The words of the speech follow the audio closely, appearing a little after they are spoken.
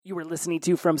You were listening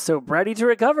to From Sobriety to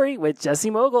Recovery with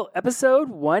Jesse Mogul, episode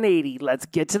 180. Let's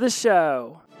get to the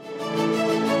show.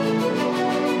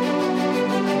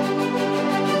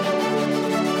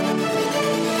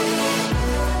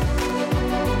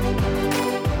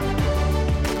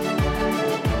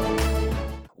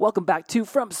 Welcome back to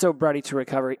From Sobriety to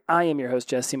Recovery. I am your host,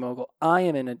 Jesse Mogul. I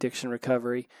am in addiction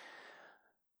recovery.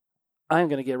 I'm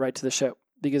going to get right to the show,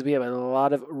 because we have a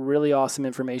lot of really awesome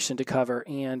information to cover.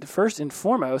 And first and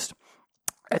foremost,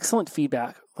 excellent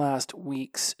feedback. Last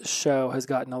week's show has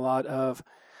gotten a lot of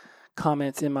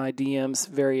comments in my DMs,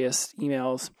 various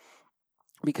emails,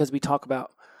 because we talk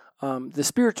about the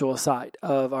spiritual side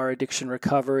of our addiction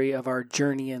recovery, of our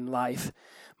journey in life,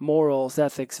 morals,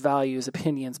 ethics, values,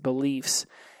 opinions, beliefs.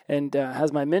 And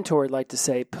as my mentor would like to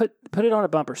say, put it on a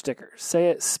bumper sticker. Say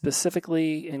it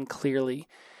specifically and clearly,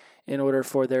 in order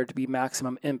for there to be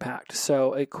maximum impact.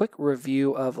 So a quick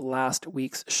review of last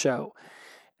week's show.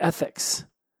 Ethics.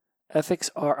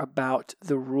 Ethics are about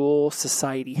the rule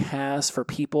society has for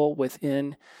people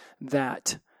within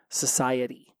that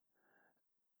society.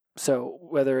 So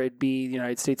whether it be the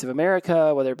United States of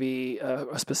America, whether it be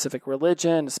a specific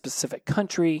religion, a specific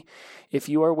country, if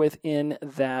you are within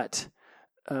that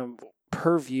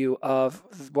purview of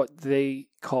what they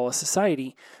call a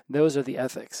society, those are the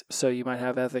ethics. So you might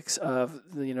have ethics of,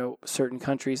 certain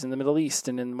countries in the Middle East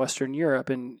and in Western Europe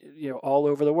and, all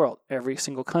over the world. Every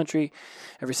single country,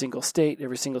 every single state,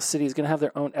 every single city is going to have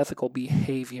their own ethical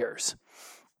behaviors.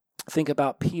 Think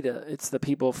about PETA. It's the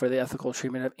People for the Ethical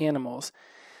Treatment of Animals.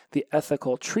 The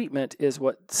ethical treatment is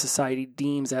what society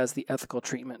deems as the ethical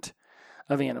treatment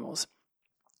of animals.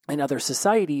 In other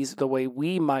societies, the way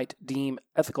we might deem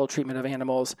ethical treatment of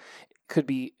animals could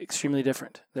be extremely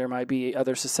different. There might be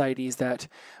other societies that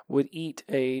would eat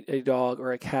a dog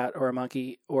or a cat or a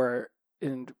monkey, we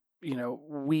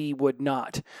would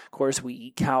not. Of course, we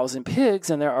eat cows and pigs,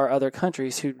 and there are other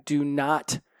countries who do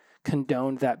not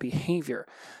condone that behavior.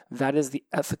 That is the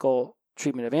ethical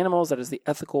treatment of animals. That is the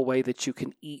ethical way that you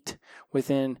can eat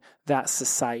within that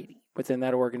society, within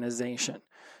that organization.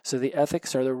 So the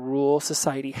ethics are the rule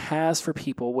society has for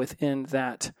people within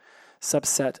that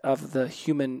subset of the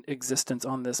human existence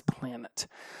on this planet.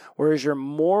 Whereas your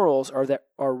morals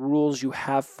are rules you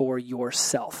have for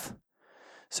yourself.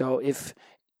 So if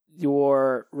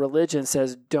your religion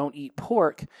says don't eat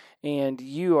pork and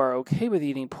you are okay with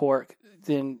eating pork,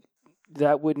 then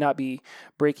that would not be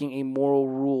breaking a moral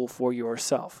rule for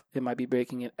yourself. It might be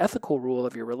breaking an ethical rule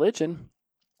of your religion,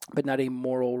 but not a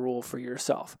moral rule for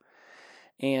yourself.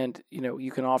 And, you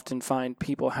can often find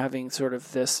people having sort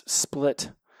of this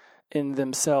split in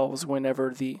themselves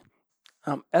whenever the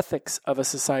ethics of a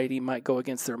society might go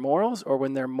against their morals, or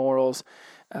when their morals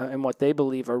and what they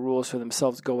believe are rules for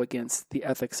themselves go against the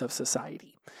ethics of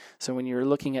society. So when you're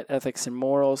looking at ethics and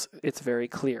morals, it's very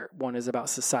clear. One is about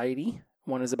society,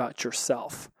 one is about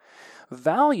yourself.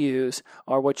 Values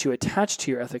are what you attach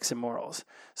to your ethics and morals.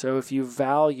 So if you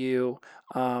value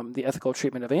the ethical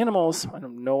treatment of animals, I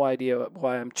have no idea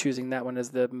why I'm choosing that one as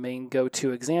the main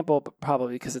go-to example, but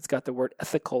probably because it's got the word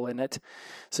ethical in it.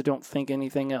 So don't think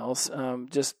anything else.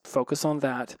 Just focus on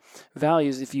that.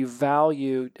 Values, if you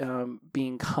value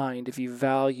being kind, if you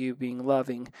value being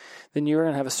loving, then you're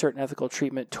going to have a certain ethical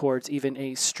treatment towards even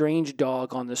a strange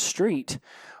dog on the street.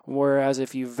 Whereas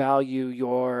if you value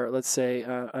your, let's say,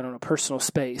 personal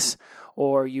space,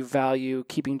 or you value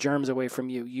keeping germs away from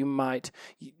you, you might,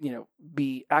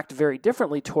 act very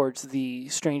differently towards the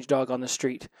strange dog on the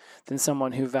street than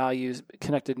someone who values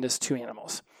connectedness to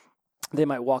animals. They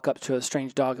might walk up to a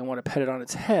strange dog and want to pet it on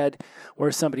its head,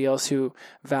 whereas somebody else who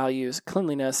values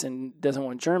cleanliness and doesn't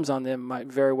want germs on them might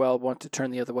very well want to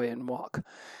turn the other way and walk.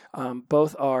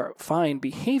 Both are fine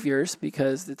behaviors,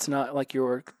 because it's not like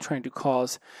you're trying to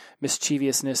cause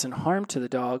mischievousness and harm to the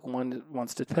dog. One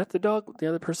wants to pet the dog, the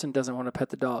other person doesn't want to pet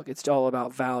the dog. It's all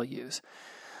about values.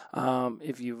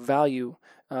 If you value,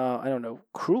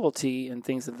 cruelty and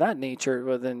things of that nature,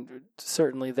 well, then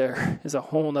certainly there is a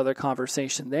whole other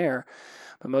conversation there.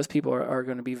 But most people are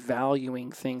going to be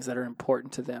valuing things that are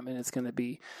important to them, and it's going to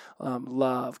be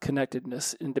love,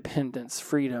 connectedness, independence,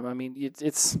 freedom. I mean,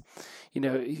 it's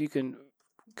you can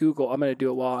Google. I'm going to do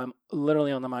it while I'm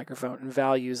literally on the microphone. And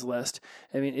values list.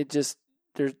 I mean,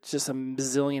 there's just a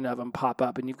bazillion of them pop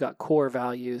up, and you've got core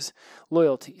values: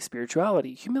 loyalty,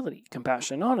 spirituality, humility,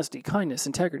 compassion, honesty, kindness,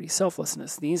 integrity,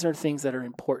 selflessness. These are things that are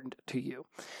important to you,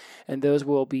 and those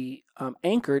will be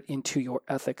anchored into your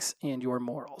ethics and your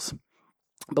morals.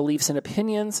 Beliefs and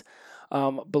opinions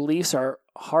Beliefs are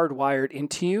hardwired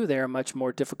into you. They are much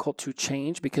more difficult to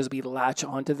change because we latch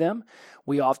onto them.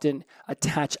 We often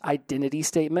attach identity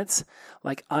statements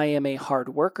like I am a hard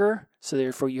worker. So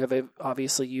therefore you have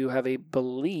a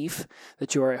belief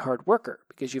that you are a hard worker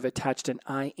because you've attached an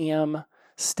I am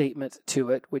statement to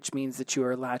it, which means that you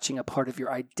are latching a part of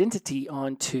your identity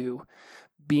onto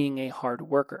being a hard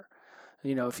worker.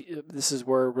 If this is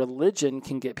where religion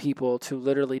can get people to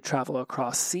literally travel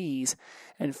across seas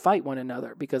and fight one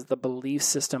another because the belief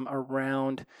system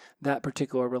around that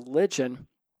particular religion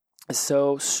is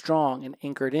so strong and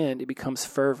anchored in, it becomes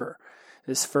fervor,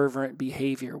 this fervent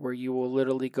behavior where you will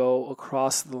literally go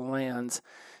across the lands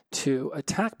to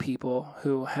attack people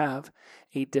who have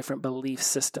a different belief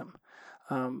system.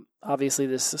 Obviously,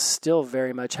 this is still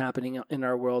very much happening in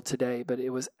our world today, but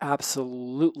it was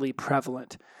absolutely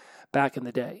prevalent back in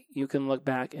the day. You can look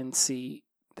back and see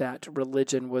that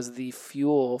religion was the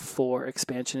fuel for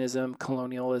expansionism,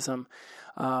 colonialism,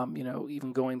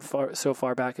 even going so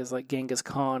far back as like Genghis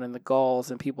Khan and the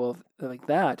Gauls and people like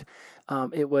that.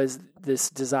 It was this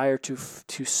desire to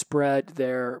spread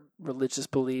their religious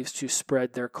beliefs, to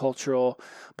spread their cultural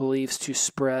beliefs, to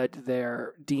spread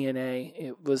their DNA.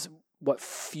 It was what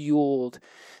fueled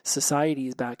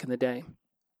societies back in the day.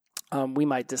 We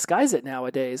might disguise it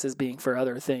nowadays as being for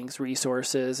other things,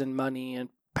 resources and money and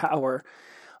power,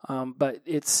 but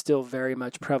it's still very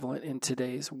much prevalent in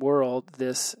today's world,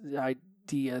 this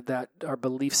idea that our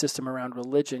belief system around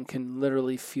religion can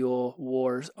literally fuel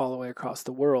wars all the way across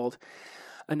the world.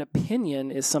 An opinion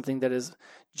is something that is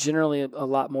generally a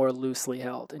lot more loosely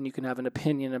held, and you can have an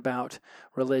opinion about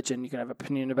religion, you can have an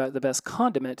opinion about the best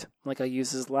condiment, like I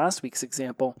used as last week's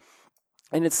example,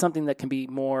 and it's something that can be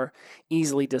more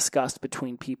easily discussed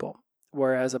between people,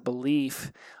 whereas a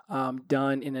belief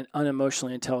done in an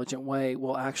unemotionally intelligent way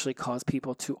will actually cause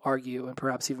people to argue and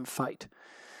perhaps even fight.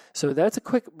 So that's a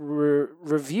quick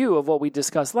review of what we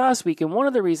discussed last week, and one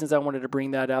of the reasons I wanted to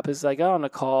bring that up is I got on a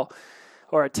call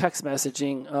or a text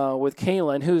messaging with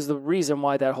Kalen, who's the reason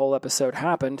why that whole episode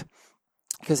happened,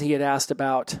 because he had asked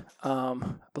about, I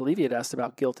believe he had asked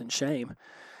about guilt and shame.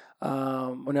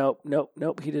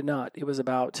 Nope, he did not. It was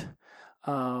about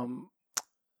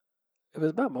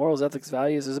morals, ethics,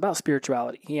 values. It was about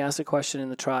spirituality. He asked a question in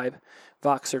the Tribe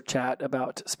Voxer chat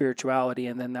about spirituality,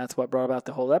 and then that's what brought about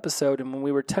the whole episode. And when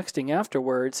we were texting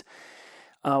afterwards,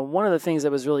 one of the things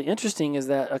that was really interesting is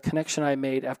that a connection I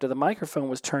made after the microphone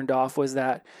was turned off was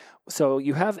that, so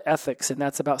you have ethics, and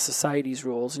that's about society's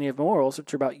rules, and you have morals,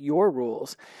 which are about your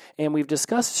rules. And we've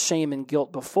discussed shame and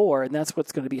guilt before, and that's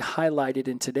what's going to be highlighted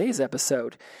in today's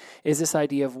episode, is this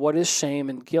idea of what is shame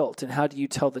and guilt, and how do you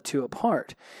tell the two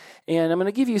apart? And I'm going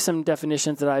to give you some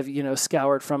definitions that I've,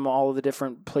 scoured from all of the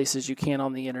different places you can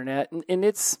on the internet, and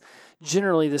it's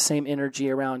generally the same energy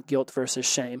around guilt versus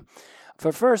shame.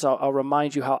 But first, I'll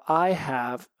remind you how I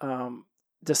have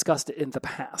discussed it in the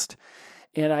past.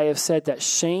 And I have said that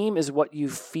shame is what you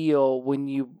feel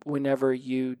whenever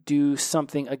you do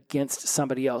something against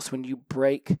somebody else, when you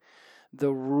break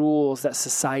the rules that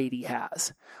society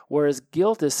has. Whereas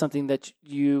guilt is something that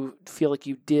you feel like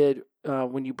you did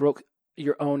when you broke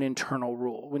your own internal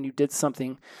rule. When you did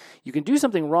something, you can do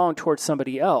something wrong towards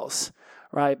somebody else,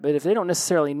 right? But if they don't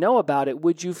necessarily know about it,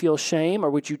 would you feel shame or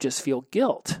would you just feel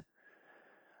guilt?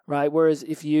 Right. Whereas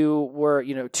if you were,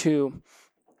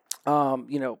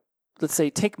 let's say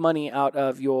take money out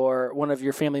of one of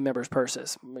your family members'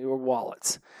 purses, your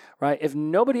wallets, right? If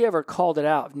nobody ever called it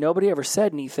out, if nobody ever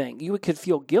said anything, you could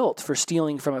feel guilt for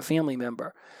stealing from a family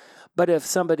member. But if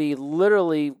somebody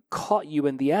literally caught you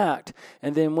in the act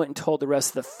and then went and told the rest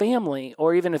of the family,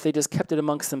 or even if they just kept it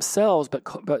amongst themselves,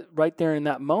 but right there in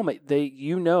that moment, they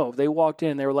walked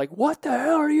in, they were like, "What the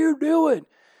hell are you doing?"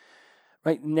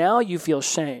 Right now you feel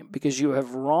shame because you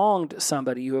have wronged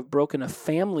somebody, you have broken a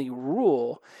family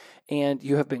rule, and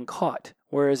you have been caught.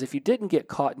 Whereas if you didn't get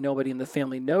caught, nobody in the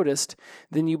family noticed,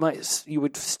 then you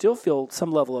would still feel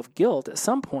some level of guilt at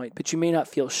some point, but you may not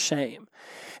feel shame.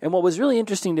 And what was really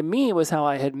interesting to me was how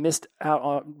I had missed out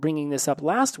on bringing this up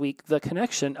last week, the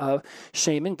connection of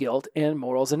shame and guilt and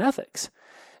morals and ethics.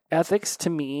 Ethics to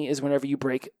me is whenever you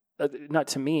break not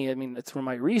to me, I mean, it's from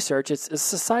my research, it's a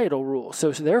societal rule.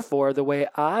 So therefore, the way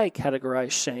I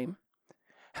categorize shame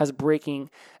has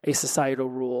breaking a societal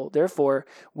rule. Therefore,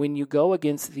 when you go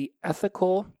against the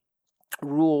ethical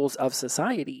rules of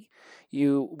society,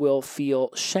 you will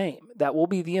feel shame. That will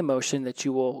be the emotion that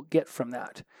you will get from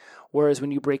that. Whereas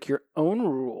when you break your own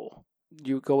rule,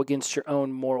 you go against your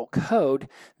own moral code,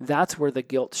 that's where the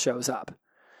guilt shows up.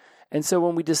 And so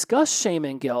when we discuss shame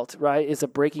and guilt, right, it's a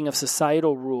breaking of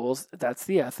societal rules, that's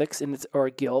the ethics, and or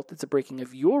guilt, it's a breaking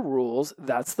of your rules,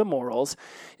 that's the morals.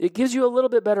 It gives you a little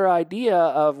bit better idea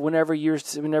of whenever you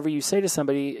say to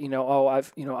somebody,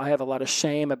 I have a lot of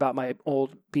shame about my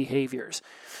old behaviors.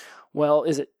 Well,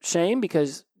 is it shame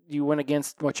because you went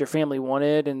against what your family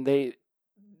wanted and they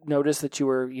noticed that you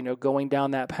were, going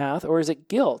down that path, or is it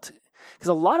guilt? Because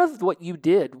a lot of what you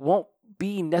did won't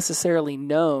be necessarily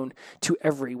known to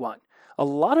everyone. A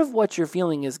lot of what you're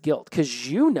feeling is guilt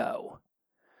because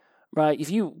right?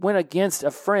 If you went against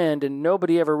a friend and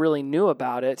nobody ever really knew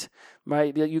about it,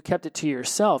 right? You kept it to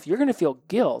yourself, you're going to feel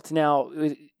guilt. Now,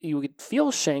 you would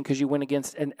feel shame because you went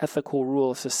against an ethical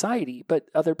rule of society, but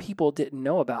other people didn't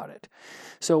know about it.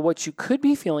 So what you could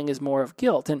be feeling is more of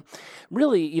guilt. And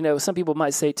really, some people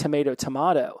might say tomato,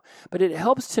 tomato, but it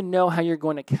helps to know how you're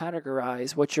going to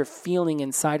categorize what you're feeling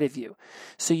inside of you.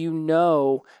 So you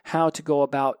know how to go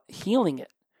about healing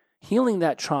it. Healing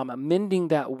that trauma, mending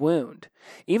that wound.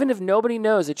 Even if nobody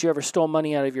knows that you ever stole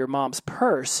money out of your mom's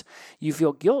purse, you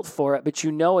feel guilt for it, but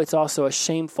you know it's also a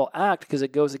shameful act because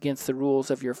it goes against the rules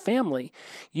of your family.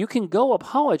 You can go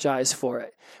apologize for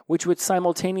it, which would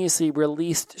simultaneously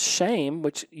release shame,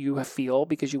 which you feel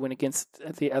because you went against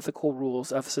the ethical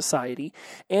rules of society,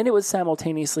 and it would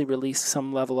simultaneously release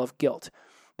some level of guilt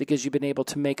because you've been able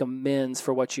to make amends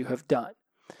for what you have done.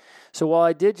 So while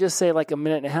I did just say like a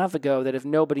minute and a half ago that if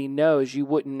nobody knows, you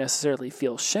wouldn't necessarily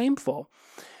feel shameful,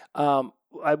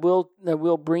 I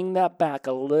will bring that back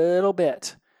a little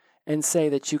bit and say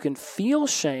that you can feel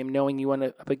shame knowing you went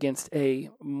up against a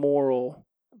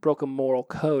broken moral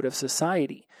code of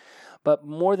society. But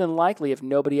more than likely, if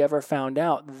nobody ever found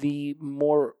out, the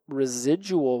more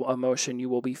residual emotion you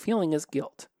will be feeling is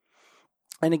guilt.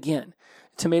 And again,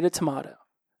 tomato, tomato.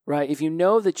 Right? If you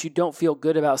know that you don't feel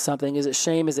good about something, is it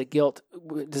shame? Is it guilt?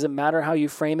 Does it matter how you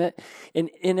frame it? In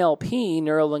NLP,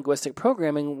 neuro-linguistic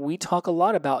programming, we talk a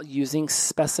lot about using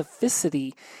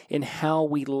specificity in how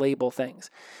we label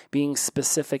things. Being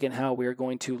specific in how we are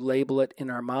going to label it in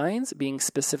our minds, being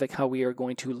specific how we are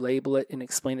going to label it and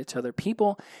explain it to other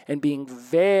people, and being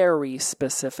very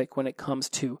specific when it comes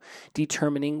to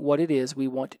determining what it is we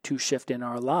want to shift in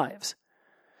our lives.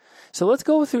 So let's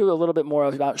go through a little bit more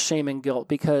about shame and guilt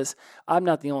because I'm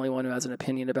not the only one who has an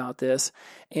opinion about this.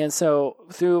 And so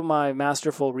through my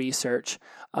masterful research,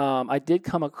 I did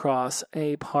come across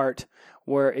a part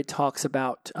where it talks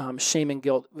about shame and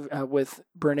guilt with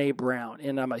Brené Brown.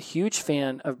 And I'm a huge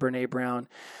fan of Brené Brown.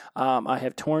 I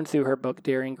have torn through her book,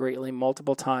 Daring Greatly,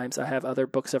 multiple times. I have other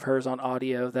books of hers on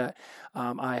audio that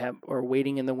are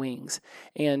waiting in the wings.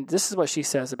 And this is what she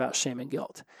says about shame and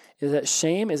guilt, is that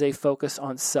shame is a focus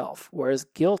on self, whereas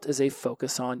guilt is a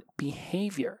focus on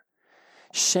behavior.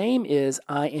 Shame is,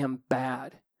 I am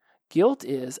bad. Guilt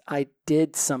is, I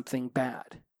did something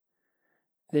bad.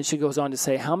 Then she goes on to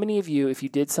say, how many of you, if you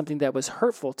did something that was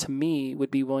hurtful to me,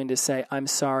 would be willing to say, I'm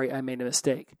sorry, I made a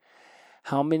mistake?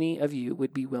 How many of you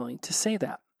would be willing to say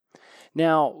that?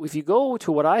 Now, if you go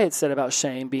to what I had said about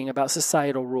shame being about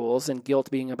societal rules and guilt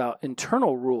being about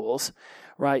internal rules,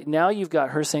 right? Now you've got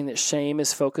her saying that shame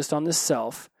is focused on the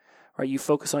self, right? You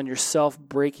focus on yourself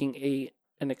breaking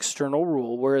an external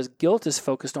rule, whereas guilt is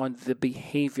focused on the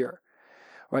behavior.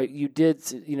 Right, you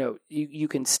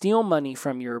can steal money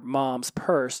from your mom's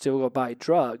purse to go buy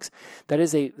drugs. That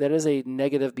is a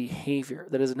negative behavior.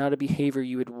 That is not a behavior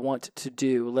you would want to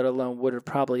do, let alone would have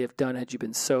probably have done had you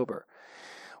been sober.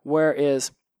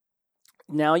 Whereas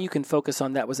now you can focus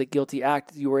on that was a guilty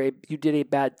act. You did a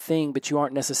bad thing, but you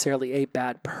aren't necessarily a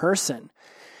bad person.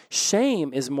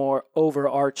 Shame is more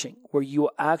overarching, where you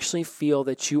actually feel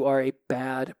that you are a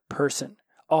bad person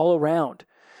all around.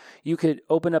 You could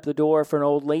open up the door for an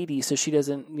old lady so she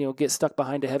doesn't, get stuck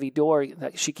behind a heavy door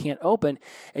that she can't open,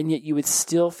 and yet you would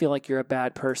still feel like you're a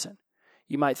bad person.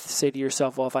 You might say to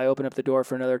yourself, well, if I open up the door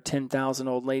for another 10,000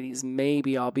 old ladies,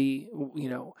 maybe I'll be,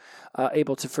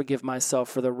 able to forgive myself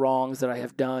for the wrongs that I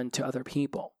have done to other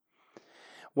people.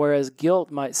 Whereas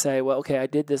guilt might say, well, okay, I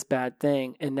did this bad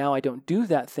thing, and now I don't do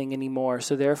that thing anymore,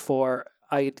 so therefore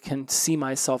I can see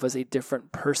myself as a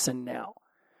different person now.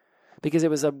 Because it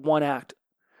was a one act.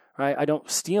 Right? I don't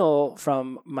steal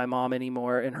from my mom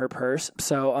anymore in her purse,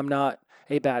 so I'm not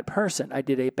a bad person. I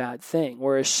did a bad thing.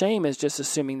 Whereas shame is just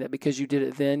assuming that because you did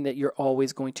it then, that you're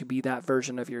always going to be that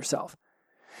version of yourself.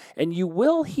 And you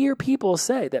will hear people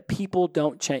say that people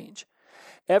don't change.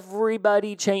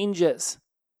 Everybody changes.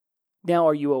 Now,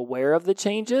 are you aware of the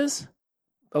changes?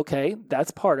 Okay,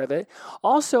 that's part of it.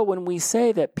 Also, when we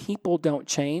say that people don't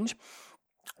change,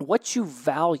 what you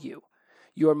value.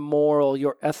 your moral,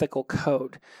 your ethical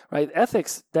code, right?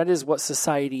 Ethics, that is what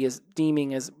society is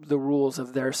deeming as the rules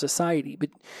of their society. But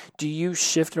do you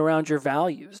shift around your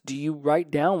values? Do you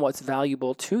write down what's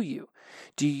valuable to you?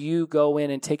 Do you go in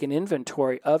and take an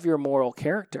inventory of your moral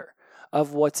character,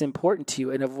 of what's important to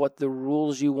you, and of what the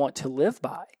rules you want to live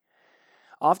by?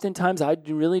 Oftentimes, I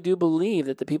really do believe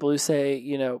that the people who say,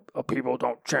 oh, people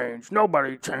don't change,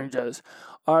 nobody changes,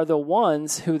 are the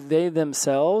ones who they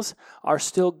themselves are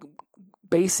still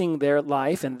basing their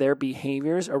life and their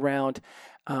behaviors around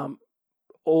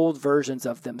old versions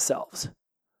of themselves.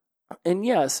 And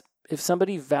yes, if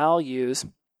somebody values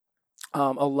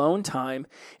alone time,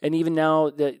 and even now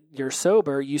that you're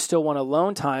sober, you still want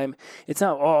alone time, it's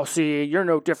not, oh, see, you're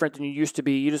no different than you used to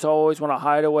be. You just always want to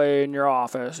hide away in your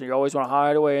office, and you always want to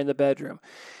hide away in the bedroom.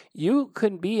 You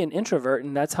could be an introvert,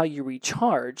 and that's how you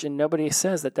recharge, and nobody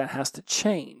says that has to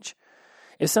change.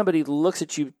 If somebody looks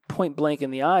at you point blank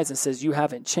in the eyes and says you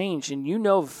haven't changed, and you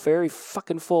know very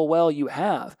fucking full well you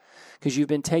have, because you've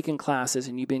been taking classes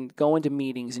and you've been going to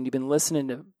meetings and you've been listening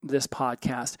to this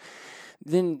podcast,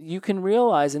 then you can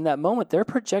realize in that moment they're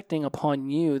projecting upon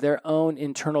you their own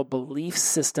internal belief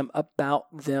system about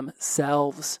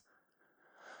themselves.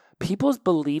 People's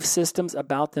belief systems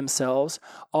about themselves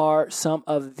are some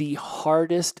of the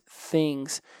hardest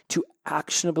things to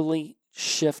actionably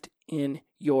shift in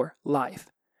your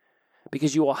life.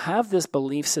 Because you will have this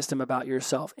belief system about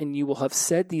yourself, and you will have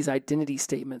said these identity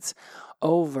statements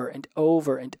over and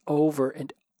over and over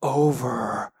and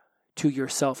over to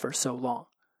yourself for so long.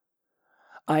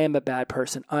 I am a bad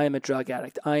person. I am a drug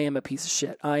addict. I am a piece of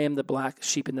shit. I am the black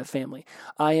sheep in the family.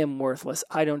 I am worthless.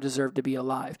 I don't deserve to be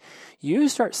alive. You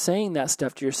start saying that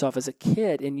stuff to yourself as a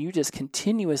kid, and you just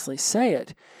continuously say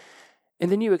it.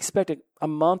 And then you expect a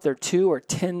month or 2 or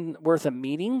 10 worth of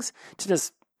meetings to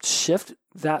just shift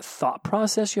that thought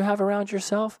process you have around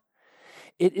yourself.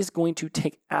 It is going to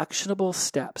take actionable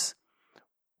steps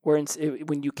where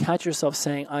when you catch yourself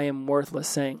saying, I am worthless,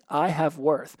 saying, I have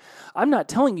worth. I'm not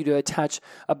telling you to attach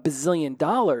 $1 billion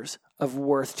of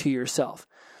worth to yourself,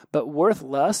 but worth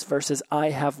less versus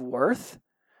I have worth.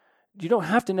 You don't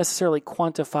have to necessarily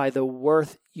quantify the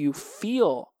worth you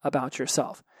feel about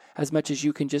yourself as much as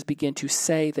you can just begin to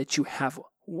say that you have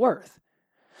worth.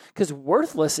 Because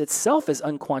worthless itself is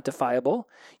unquantifiable.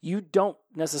 You don't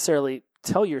necessarily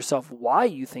tell yourself why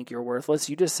you think you're worthless.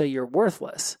 You just say you're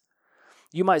worthless.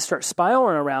 You might start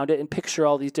spiraling around it and picture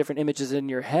all these different images in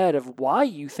your head of why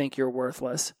you think you're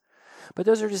worthless. But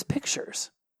those are just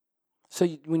pictures. So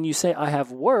when you say, I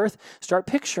have worth, start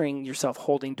picturing yourself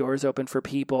holding doors open for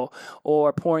people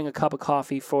or pouring a cup of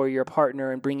coffee for your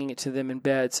partner and bringing it to them in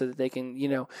bed so that they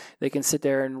can sit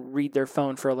there and read their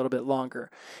phone for a little bit longer.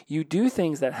 You do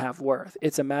things that have worth.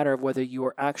 It's a matter of whether you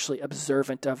are actually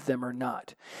observant of them or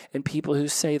not. And people who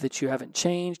say that you haven't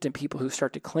changed and people who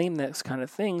start to claim those kind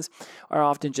of things are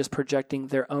often just projecting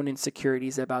their own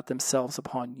insecurities about themselves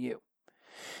upon you.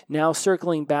 Now,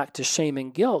 circling back to shame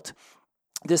and guilt,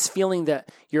 this feeling that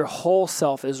your whole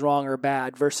self is wrong or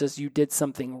bad versus you did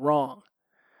something wrong,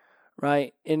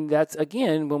 right? And that's,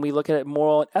 again, when we look at it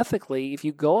moral and ethically, if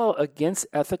you go against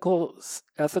ethical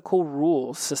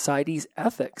rules, society's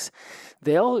ethics,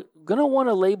 they're going to want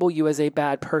to label you as a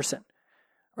bad person,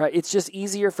 right? It's just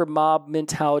easier for mob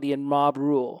mentality and mob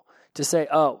rule to say,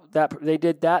 oh, that they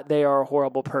did that, they are a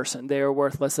horrible person, they are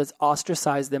worthless, let's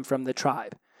ostracize them from the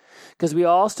tribe. Because we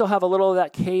all still have a little of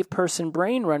that cave person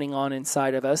brain running on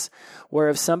inside of us, where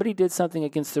if somebody did something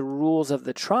against the rules of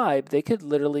the tribe, they could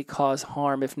literally cause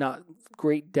harm, if not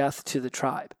great death to the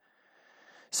tribe.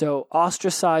 So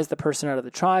ostracize the person out of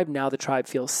the tribe, now the tribe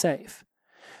feels safe.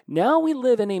 Now we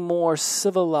live in a more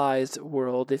civilized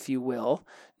world, if you will.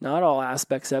 Not all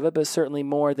aspects of it, but certainly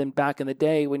more than back in the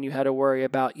day when you had to worry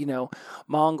about,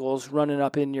 Mongols running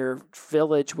up in your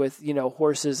village with,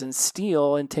 horses and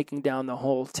steel and taking down the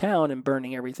whole town and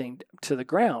burning everything to the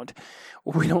ground.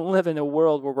 We don't live in a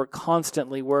world where we're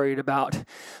constantly worried about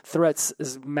threats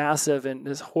as massive and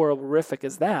as horrific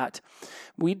as that.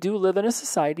 We do live in a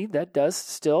society that does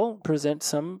still present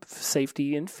some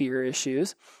safety and fear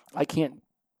issues. I can't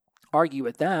argue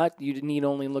with that. You need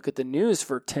only look at the news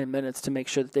for 10 minutes to make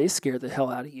sure that they scare the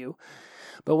hell out of you.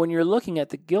 But when you're looking at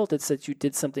the guilt, it's that you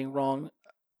did something wrong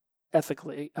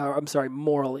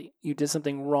morally. You did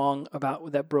something wrong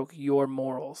that broke your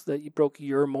morals, that you broke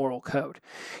your moral code.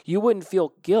 You wouldn't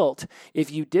feel guilt if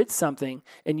you did something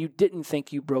and you didn't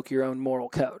think you broke your own moral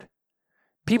code.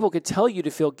 People could tell you to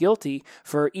feel guilty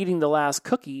for eating the last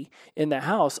cookie in the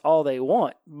house all they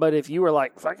want. But if you were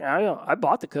like, I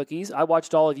bought the cookies, I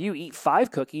watched all of you eat 5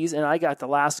 cookies, and I got the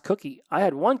last cookie. I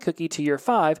had 1 cookie to your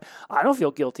 5. I don't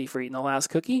feel guilty for eating the last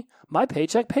cookie. My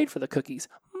paycheck paid for the cookies.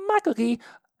 My cookie,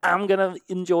 I'm going to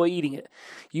enjoy eating it.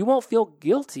 You won't feel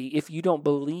guilty if you don't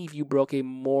believe you broke a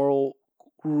moral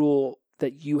rule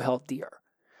that you held dear.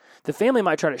 The family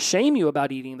might try to shame you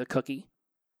about eating the cookie,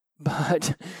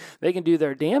 but they can do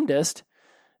their damnedest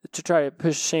to try to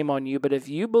push shame on you. But if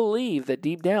you believe that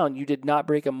deep down you did not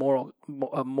break a moral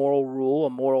rule, a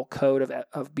moral code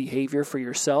of behavior for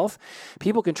yourself,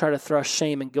 people can try to thrust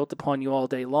shame and guilt upon you all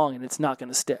day long, and it's not going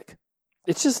to stick.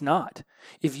 It's just not.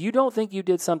 If you don't think you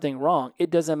did something wrong,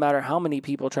 it doesn't matter how many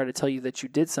people try to tell you that you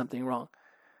did something wrong.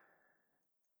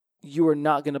 You are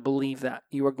not going to believe that.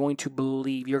 You are going to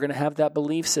believe. You're going to have that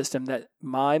belief system that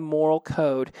my moral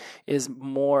code is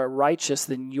more righteous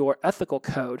than your ethical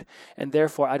code, and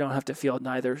therefore I don't have to feel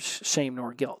neither shame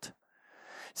nor guilt.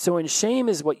 So in shame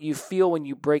is what you feel when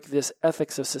you break this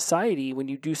ethics of society, when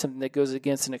you do something that goes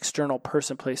against an external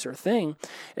person, place, or thing,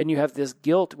 and you have this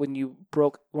guilt when you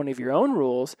broke one of your own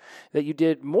rules that you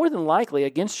did more than likely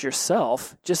against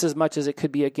yourself, just as much as it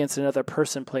could be against another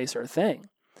person, place, or thing.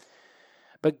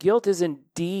 But guilt is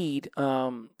indeed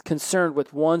concerned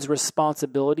with one's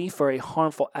responsibility for a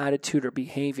harmful attitude or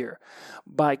behavior.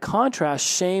 By contrast,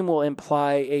 shame will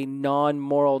imply a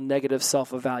non-moral negative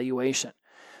self-evaluation.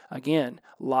 Again,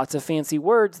 lots of fancy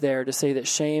words there to say that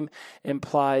shame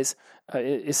implies,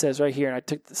 it says right here, and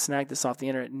I snagged this off the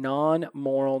internet,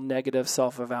 non-moral negative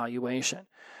self-evaluation.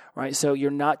 Right? So you're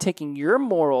not taking your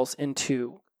morals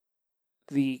into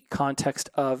the context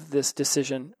of this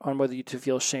decision on whether you to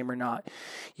feel shame or not.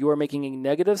 You are making a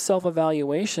negative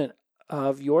self-evaluation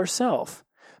of yourself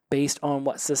based on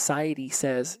what society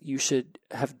says you should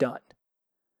have done.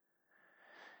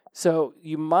 So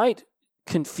you might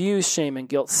confuse shame and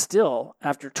guilt still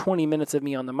after 20 minutes of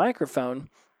me on the microphone.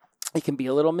 It can be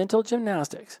a little mental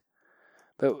gymnastics,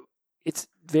 but it's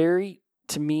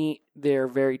to me, they're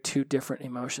very two different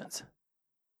emotions.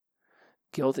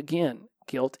 Guilt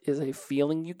is a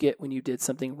feeling you get when you did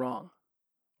something wrong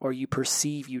or you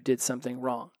perceive you did something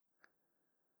wrong.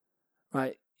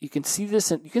 Right? You can see this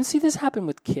happen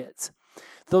with kids.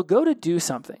 They'll go to do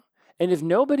something, and if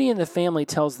nobody in the family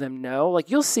tells them no, like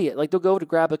you'll see it, like they'll go to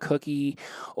grab a cookie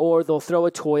or they'll throw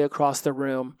a toy across the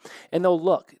room, and they'll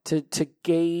look to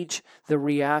gauge the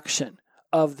reaction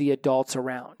of the adults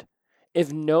around.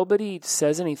 If nobody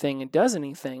says anything and does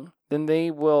anything, then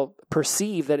they will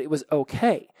perceive that it was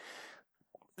okay.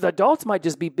 The adults might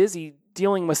just be busy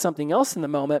dealing with something else in the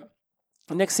moment.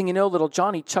 Next thing you know, little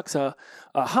Johnny chucks a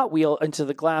Hot Wheel into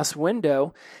the glass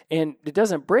window, and it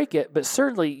doesn't break it, but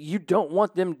certainly you don't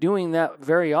want them doing that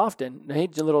very often. Hey,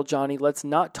 little Johnny, let's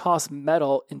not toss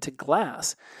metal into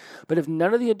glass. But if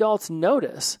none of the adults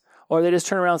notice, or they just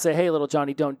turn around and say, hey, little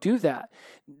Johnny, don't do that,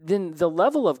 then the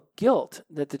level of guilt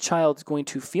that the child's going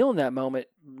to feel in that moment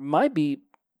might be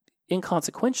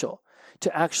inconsequential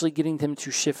to actually getting them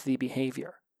to shift the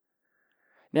behavior.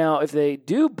 Now, if they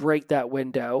do break that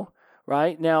window,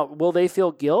 right, now, will they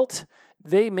feel guilt?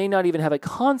 They may not even have a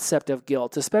concept of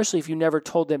guilt, especially if you never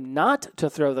told them not to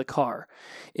throw the car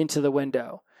into the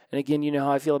window. And again, you know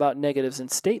how I feel about negatives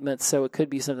and statements, so it could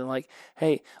be something like,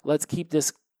 hey, let's keep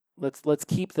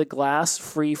the glass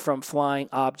free from flying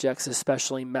objects,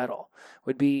 especially metal,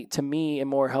 would be, to me, a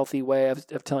more healthy way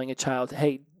of telling a child,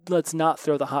 hey, let's not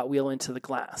throw the Hot Wheel into the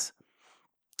glass.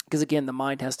 Because again, the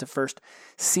mind has to first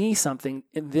see something,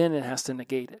 and then it has to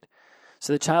negate it.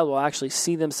 So the child will actually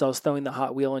see themselves throwing the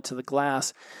Hot Wheel into the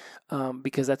glass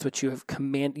because that's what you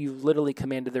literally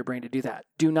commanded their brain to do that.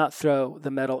 Do not throw the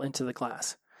metal into the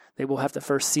glass. They will have to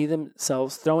first see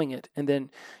themselves throwing it and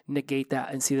then negate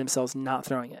that and see themselves not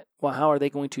throwing it. Well, how are they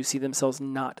going to see themselves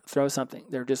not throw something?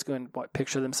 They're just going to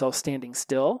picture themselves standing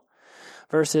still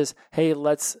versus, hey,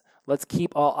 let's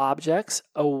keep all objects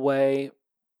away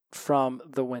from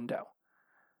the window,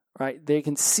 right? They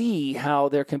can see how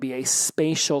there can be a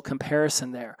spatial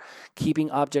comparison there, keeping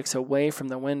objects away from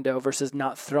the window versus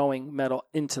not throwing metal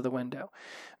into the window.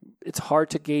 It's hard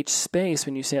to gauge space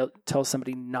when you tell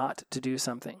somebody not to do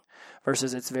something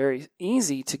versus it's very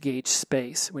easy to gauge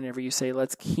space whenever you say,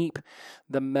 let's keep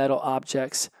the metal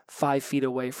objects 5 feet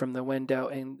away from the window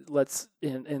and let's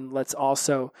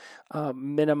also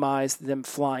minimize them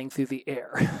flying through the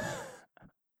air.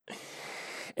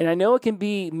 And I know it can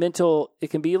be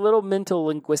a little mental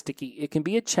linguistic-y. It can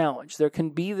be a challenge. There can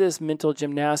be this mental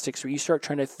gymnastics where you start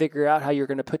trying to figure out how you're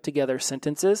going to put together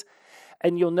sentences.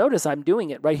 And you'll notice I'm doing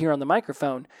it right here on the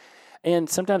microphone. And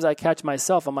sometimes I catch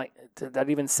myself, I'm like, did that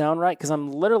even sound right? Because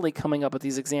I'm literally coming up with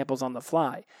these examples on the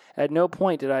fly. At no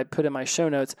point did I put in my show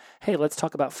notes, hey, let's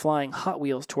talk about flying Hot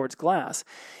Wheels towards glass.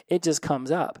 It just comes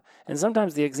up. And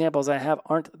sometimes the examples I have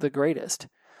aren't the greatest.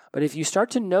 But if you start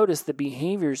to notice the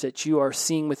behaviors that you are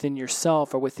seeing within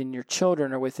yourself or within your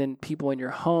children or within people in your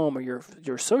home or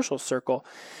your social circle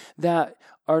that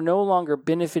are no longer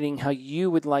benefiting how you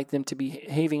would like them to be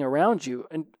behaving around you,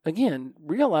 and again,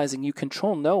 realizing you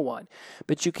control no one,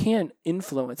 but you can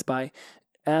influence by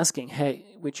asking, hey,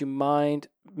 would you mind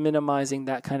minimizing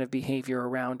that kind of behavior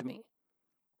around me?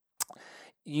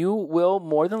 You will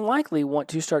more than likely want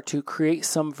to start to create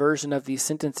some version of these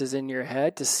sentences in your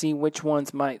head to see which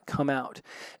ones might come out.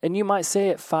 And you might say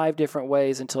it 5 different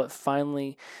ways until it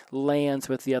finally lands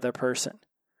with the other person.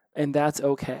 And that's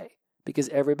okay, because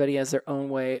everybody has their own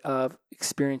way of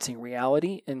experiencing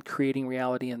reality and creating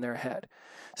reality in their head.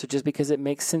 So just because it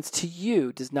makes sense to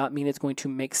you does not mean it's going to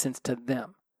make sense to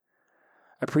them.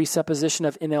 A presupposition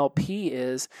of NLP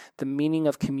is the meaning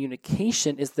of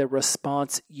communication is the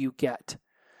response you get.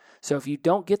 So if you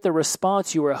don't get the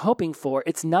response you were hoping for,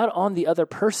 it's not on the other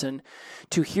person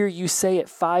to hear you say it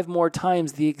 5 more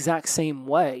times the exact same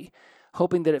way,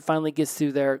 hoping that it finally gets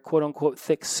through their quote-unquote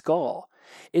thick skull.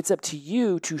 It's up to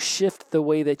you to shift the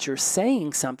way that you're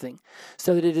saying something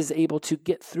so that it is able to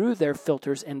get through their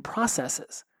filters and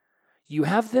processes. You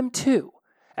have them too.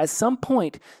 At some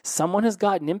point, someone has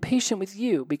gotten impatient with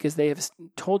you because they have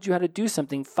told you how to do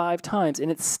something 5 times and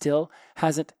it still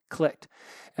hasn't clicked.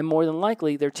 And more than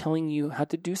likely, they're telling you how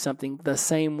to do something the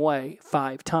same way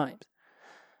 5 times.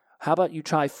 How about you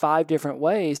try 5 different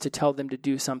ways to tell them to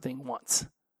do something once?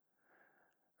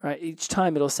 Right? Each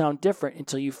time it'll sound different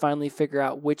until you finally figure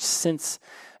out which sense,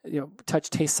 touch,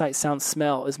 taste, sight, sound,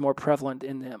 smell is more prevalent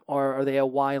in them. Or are they a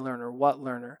why learner, what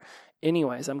learner?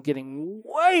 Anyways, I'm getting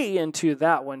way into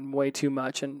that one way too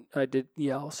much, and I did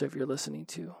yell, so if you're listening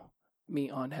to me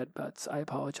on headbutts, I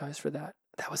apologize for that.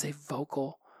 That was a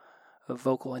vocal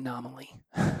anomaly.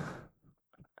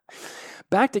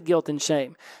 Back to guilt and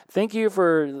shame. Thank you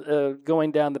for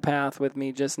going down the path with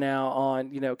me just now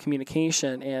on,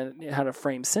 communication and how to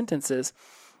frame sentences.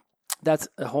 That's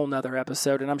a whole nother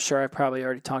episode, and I'm sure I've probably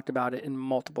already talked about it in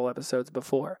multiple episodes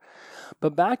before.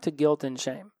 But back to guilt and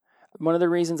shame. One of the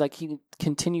reasons I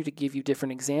continue to give you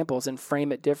different examples and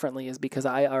frame it differently is because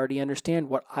I already understand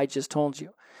what I just told you.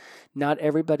 Not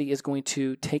everybody is going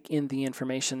to take in the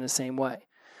information the same way.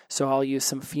 So I'll use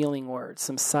some feeling words,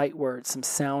 some sight words, some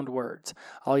sound words.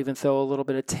 I'll even throw a little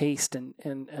bit of taste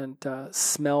and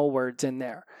smell words in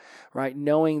there, right?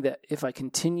 Knowing that if I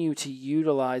continue to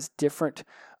utilize different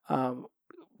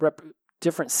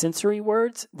sensory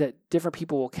words, that different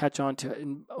people will catch on to it.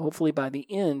 And hopefully by the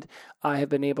end, I have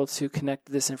been able to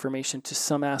connect this information to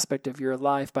some aspect of your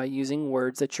life by using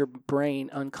words that your brain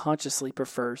unconsciously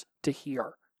prefers to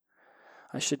hear.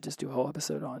 I should just do a whole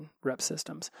episode on rep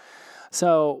systems.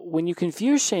 So when you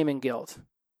confuse shame and guilt,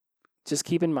 just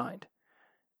keep in mind,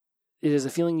 it is a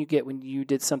feeling you get when you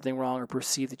did something wrong or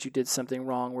perceive that you did something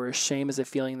wrong, whereas shame is a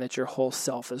feeling that your whole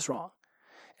self is wrong.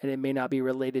 And it may not be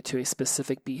related to a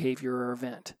specific behavior or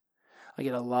event. I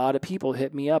get a lot of people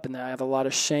hit me up and I have a lot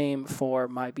of shame for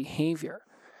my behavior.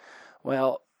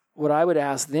 Well, what I would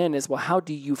ask then is, well, how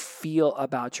do you feel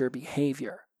about your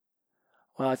behavior?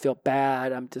 Well, I feel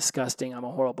bad, I'm disgusting, I'm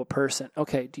a horrible person.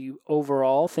 Okay, do you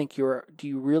overall think do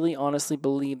you really honestly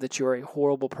believe that you're a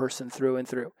horrible person through and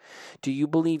through? Do you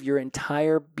believe your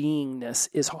entire beingness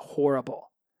is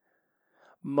horrible?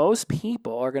 Most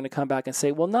people are going to come back and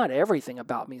say, well, not everything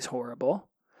about me is horrible.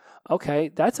 Okay,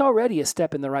 that's already a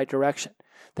step in the right direction.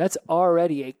 That's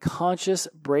already a conscious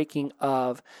breaking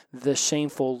of the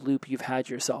shameful loop you've had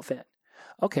yourself in.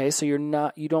 Okay, so you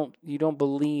don't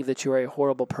believe that you're a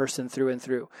horrible person through and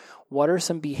through. What are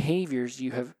some behaviors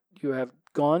you have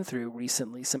gone through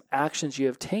recently, some actions you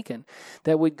have taken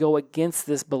that would go against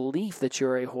this belief that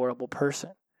you're a horrible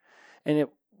person? And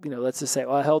let's just say,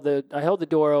 well, I held the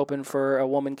door open for a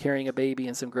woman carrying a baby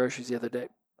and some groceries the other day.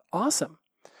 Awesome.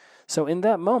 So in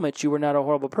that moment, you were not a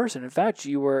horrible person. In fact,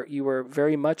 you were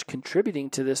very much contributing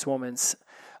to this woman's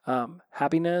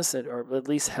happiness or at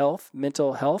least health,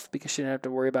 mental health, because she didn't have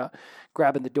to worry about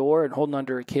grabbing the door and holding on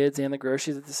to her kids and the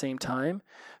groceries at the same time.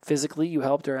 Physically, you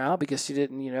helped her out because she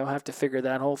didn't, have to figure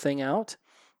that whole thing out.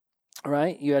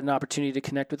 Right? You had an opportunity to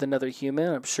connect with another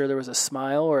human. I'm sure there was a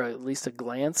smile or at least a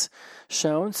glance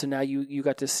shown. So now you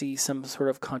got to see some sort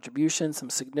of contribution,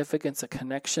 some significance, a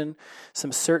connection,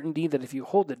 some certainty that if you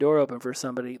hold the door open for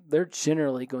somebody, they're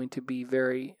generally going to be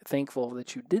very thankful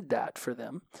that you did that for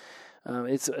them.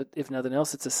 If nothing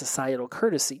else, it's a societal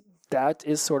courtesy. that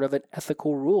is sort of an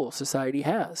ethical rule society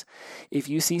has. If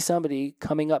you see somebody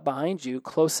coming up behind you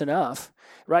close enough,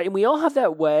 right? And we all have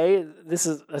that way. I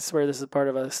swear this is part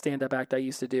of a stand-up act I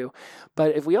used to do.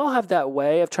 But if we all have that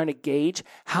way of trying to gauge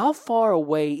how far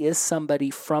away is somebody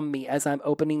from me as I'm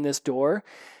opening this door,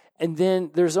 and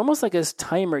then there's almost like this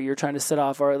timer you're trying to set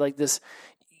off, or like this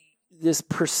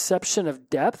perception of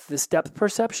depth, this depth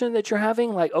perception that you're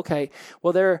having, like, okay,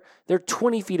 well, they're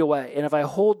 20 feet away. And if I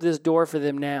hold this door for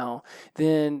them now,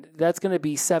 then that's going to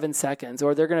be 7 seconds,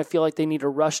 or they're going to feel like they need to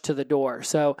rush to the door.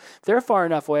 So they're far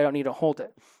enough away, I don't need to hold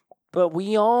it. But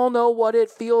we all know what it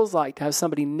feels like to have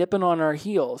somebody nipping on our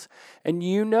heels. And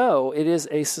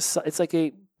it's like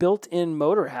a built-in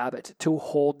motor habit to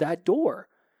hold that door.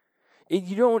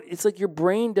 It's like your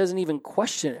brain doesn't even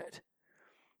question it.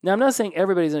 Now, I'm not saying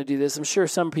everybody's going to do this. I'm sure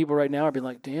some people right now are being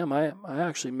like, damn, I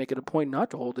actually make it a point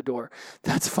not to hold the door.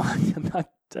 That's fine.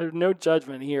 There's no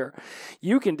judgment here.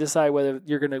 You can decide whether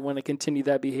you're going to want to continue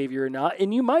that behavior or not,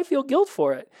 and you might feel guilt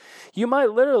for it. You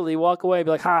might literally walk away and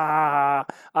be like, ha,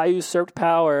 I usurped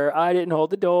power. I didn't hold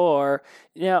the door.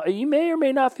 Now, you may or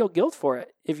may not feel guilt for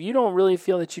it. If you don't really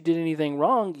feel that you did anything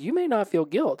wrong, you may not feel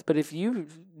guilt. But if you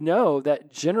know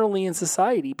that generally in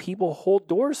society, people hold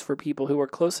doors for people who are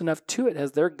close enough to it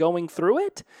as they're going through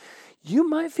it, you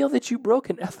might feel that you broke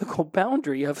an ethical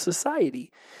boundary of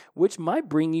society, which might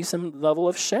bring you some level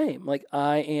of shame. Like,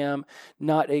 I am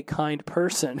not a kind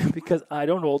person because I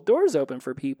don't hold doors open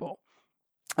for people.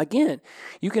 Again,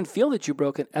 you can feel that you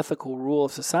broke an ethical rule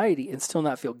of society and still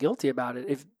not feel guilty about it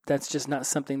if that's just not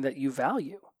something that you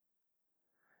value.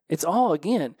 It's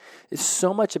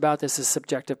so much about this is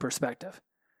subjective perspective.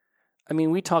 I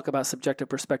mean, we talk about subjective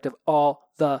perspective all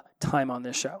the time on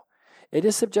this show. It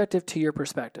is subjective to your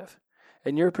perspective.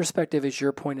 And your perspective is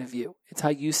your point of view. It's how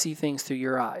you see things through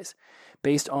your eyes,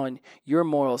 based on your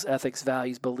morals, ethics,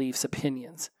 values, beliefs,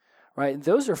 opinions, right? And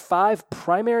those are 5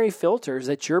 primary filters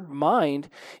that your mind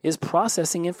is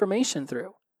processing information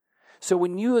through. So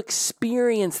when you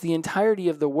experience the entirety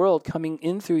of the world coming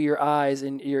in through your eyes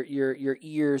and your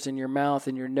ears and your mouth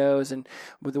and your nose and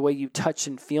with the way you touch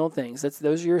and feel things,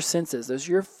 those are your senses. Those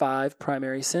are your 5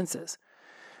 primary senses.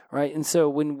 Right? And so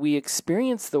when we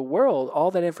experience the world, all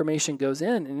that information goes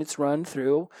in and it's run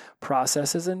through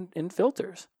processes and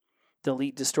filters.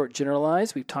 Delete, distort,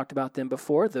 generalize. We've talked about them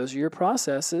before. Those are your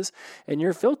processes and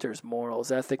your filters.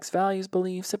 Morals, ethics, values,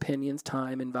 beliefs, opinions,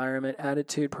 time, environment,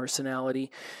 attitude, personality.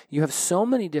 You have so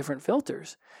many different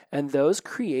filters, and those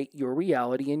create your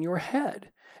reality in your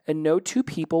head. And no 2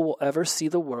 people will ever see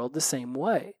the world the same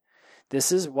way.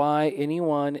 This is why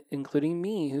anyone, including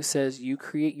me, who says you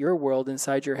create your world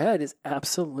inside your head is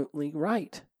absolutely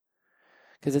right.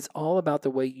 Because it's all about the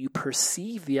way you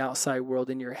perceive the outside world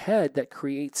in your head that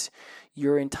creates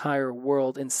your entire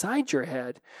world inside your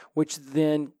head, which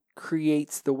then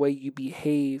creates the way you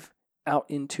behave out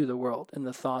into the world and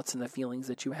the thoughts and the feelings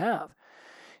that you have.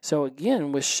 So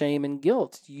again, with shame and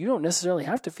guilt, you don't necessarily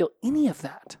have to feel any of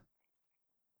that.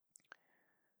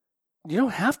 You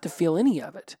don't have to feel any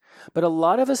of it. But a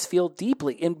lot of us feel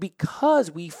deeply. And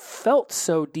because we felt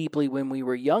so deeply when we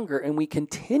were younger and we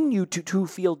continue to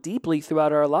feel deeply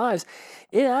throughout our lives,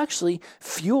 it actually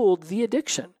fueled the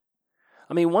addiction.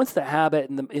 I mean, once the habit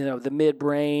and the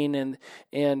midbrain and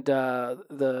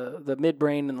the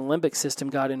midbrain and the limbic system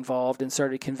got involved and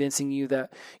started convincing you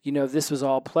that, this was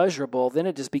all pleasurable, then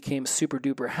it just became super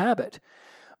duper habit.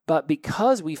 But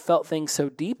because we felt things so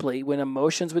deeply, when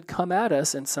emotions would come at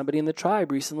us, and somebody in the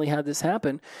tribe recently had this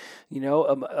happen,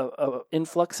 a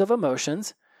influx of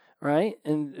emotions, right?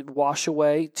 And wash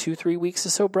away 2-3 weeks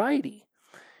of sobriety,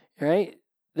 right?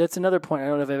 That's another point I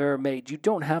don't know if I've ever made. You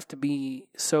don't have to be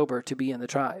sober to be in the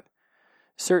tribe.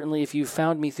 Certainly, if you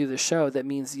found me through the show, that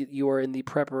means you are in the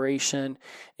preparation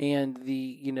and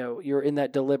you're in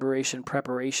that deliberation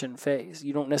preparation phase.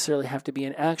 You don't necessarily have to be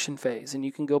in action phase, and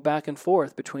you can go back and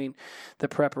forth between the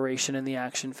preparation and the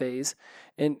action phase.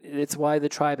 And it's why the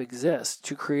tribe exists,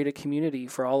 to create a community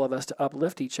for all of us to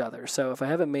uplift each other. So if I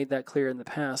haven't made that clear in the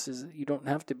past, is you don't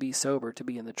have to be sober to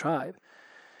be in the tribe.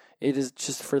 It is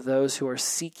just for those who are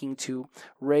seeking to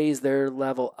raise their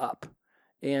level up.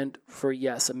 And for,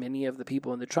 yes, many of the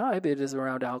people in the tribe, it is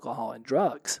around alcohol and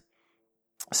drugs.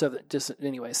 So that just,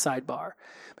 anyway, sidebar.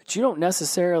 But you don't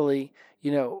necessarily,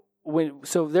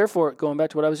 so therefore, going back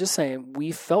to what I was just saying,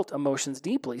 we felt emotions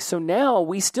deeply. So now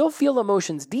we still feel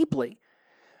emotions deeply,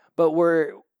 but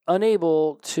we're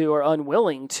unable to or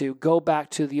unwilling to go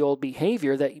back to the old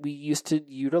behavior that we used to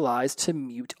utilize to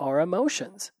mute our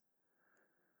emotions.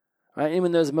 Right? And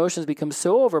when those emotions become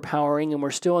so overpowering and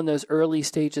we're still in those early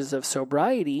stages of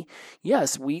sobriety,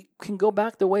 yes, we can go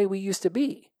back the way we used to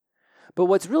be. But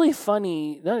what's really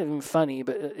funny, not even funny,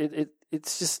 but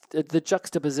it's just the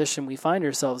juxtaposition we find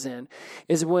ourselves in,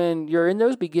 is when you're in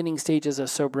those beginning stages of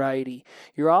sobriety,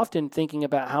 you're often thinking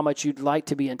about how much you'd like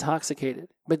to be intoxicated.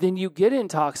 But then you get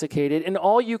intoxicated, and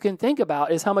all you can think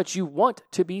about is how much you want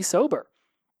to be sober.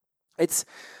 It's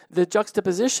the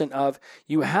juxtaposition of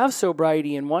you have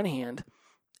sobriety in one hand,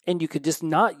 and you could just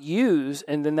not use,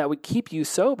 and then that would keep you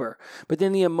sober. But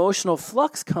then the emotional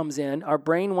flux comes in. Our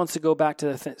brain wants to go back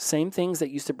to the same things that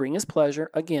used to bring us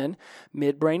pleasure. Again,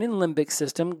 midbrain and limbic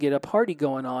system get a party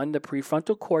going on. The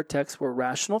prefrontal cortex, where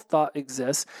rational thought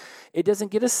exists, it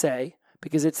doesn't get a say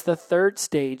because it's the third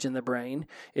stage in the brain.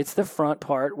 It's the front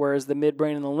part, whereas the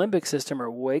midbrain and the limbic system are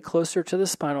way closer to the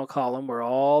spinal column, where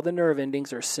all the nerve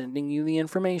endings are sending you the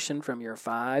information from your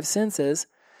 5 senses.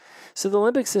 So the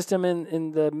limbic system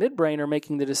and the midbrain are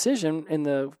making the decision, and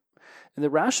the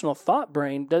rational thought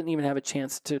brain doesn't even have a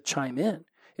chance to chime in.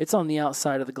 It's on the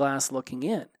outside of the glass looking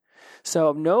in.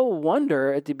 So no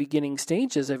wonder at the beginning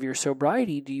stages of your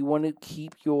sobriety do you want to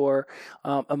keep your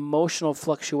emotional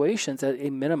fluctuations at a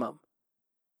minimum.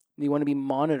 You want to be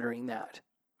monitoring that.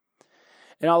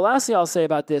 And lastly, I'll say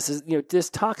about this is, this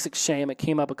toxic shame, it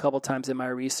came up a couple times in my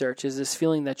research, is this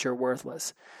feeling that you're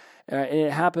worthless. And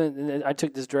it happened, and I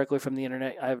took this directly from the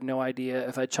internet. I have no idea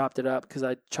if I chopped it up, because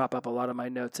I chop up a lot of my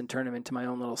notes and turn them into my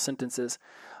own little sentences.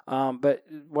 But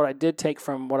what I did take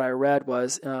from what I read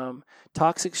was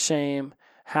toxic shame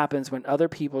happens when other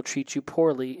people treat you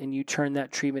poorly and you turn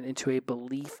that treatment into a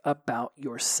belief about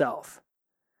yourself.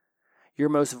 You're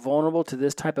most vulnerable to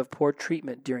this type of poor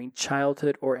treatment during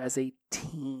childhood or as a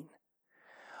teen.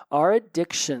 Our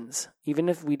addictions, even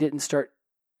if we didn't start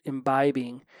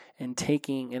imbibing and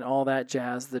taking and all that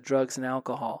jazz, the drugs and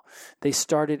alcohol, they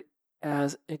started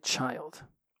as a child.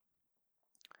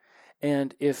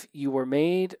 And if you were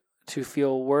made to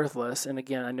feel worthless, and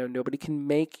again, I know nobody can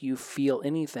make you feel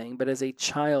anything, but as a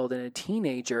child and a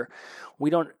teenager,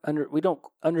 we don't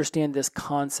understand this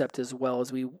concept as well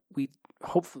as we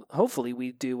hopefully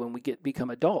we do when we become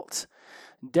adults.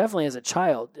 Definitely as a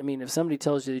child. I mean, if somebody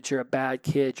tells you that you're a bad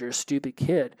kid, you're a stupid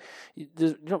kid,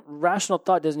 rational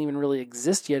thought doesn't even really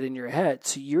exist yet in your head.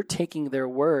 So you're taking their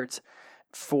words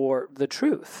for the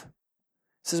truth.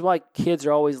 This is why kids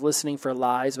are always listening for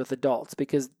lies with adults,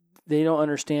 because they don't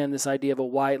understand this idea of a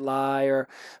white lie or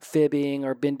fibbing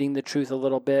or bending the truth a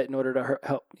little bit in order to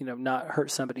help, not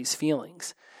hurt somebody's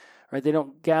feelings. Right? They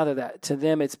don't gather that. To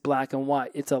them, it's black and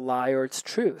white. It's a lie or it's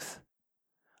truth.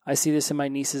 I see this in my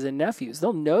nieces and nephews.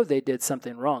 They'll know they did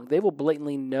something wrong. They will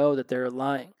blatantly know that they're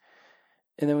lying.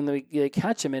 And then when they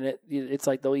catch them in it, it's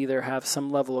like they'll either have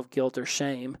some level of guilt or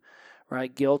shame,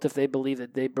 right? Guilt if they believe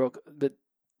that they broke, but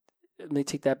let me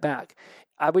take that back.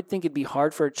 I would think it'd be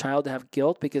hard for a child to have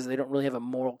guilt because they don't really have a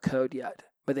moral code yet.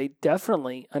 But they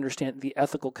definitely understand the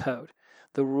ethical code,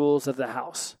 the rules of the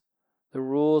house, the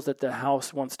rules that the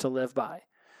house wants to live by.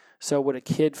 So would a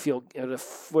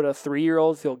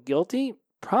 3-year-old feel guilty?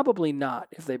 Probably not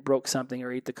if they broke something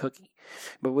or ate the cookie.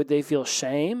 But would they feel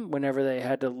shame whenever they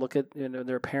had to look at,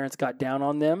 their parents got down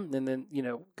on them and then,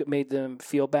 made them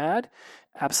feel bad?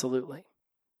 Absolutely.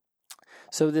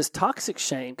 So this toxic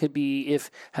shame could be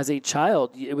if, as a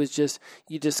child, it was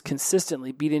you just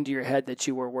consistently beat into your head that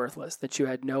you were worthless, that you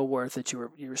had no worth, that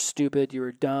you were stupid, you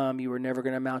were dumb, you were never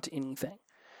going to amount to anything.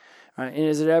 Right? And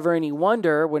is it ever any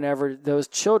wonder whenever those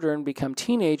children become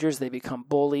teenagers, they become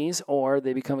bullies or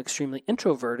they become extremely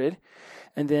introverted,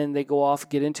 and then they go off,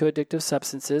 get into addictive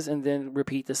substances, and then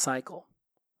repeat the cycle.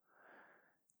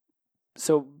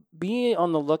 So be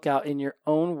on the lookout in your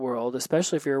own world,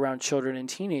 especially if you're around children and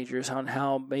teenagers, on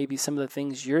how maybe some of the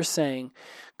things you're saying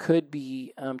could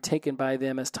be taken by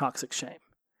them as toxic shame.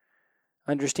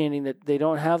 Understanding that they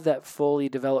don't have that fully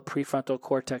developed prefrontal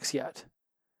cortex yet.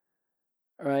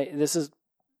 Right? This is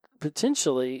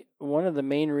potentially one of the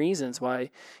main reasons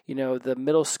why, the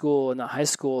middle school and the high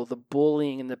school, the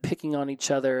bullying and the picking on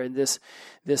each other and this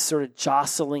sort of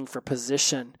jostling for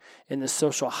position in the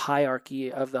social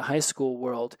hierarchy of the high school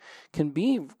world can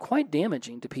be quite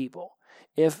damaging to people.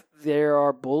 If they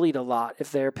are bullied a lot,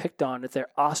 if they're picked on, if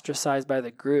they're ostracized by the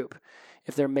group,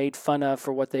 if they're made fun of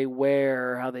for what they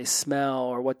wear or how they smell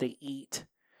or what they eat,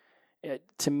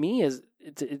 to me it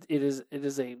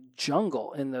is a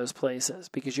jungle in those places,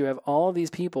 because you have all of these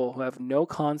people who have no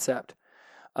concept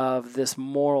of this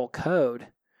moral code,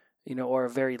 or a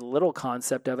very little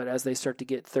concept of it as they start to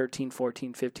get 13,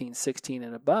 14, 15, 16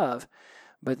 and above.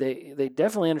 But they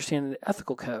definitely understand the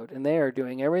ethical code, and they are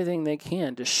doing everything they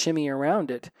can to shimmy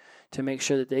around it to make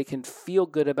sure that they can feel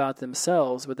good about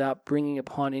themselves without bringing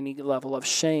upon any level of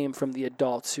shame from the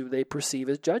adults who they perceive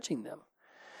as judging them.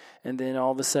 And then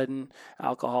all of a sudden,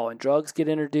 alcohol and drugs get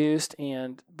introduced,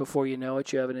 and before you know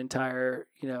it, you have an entire,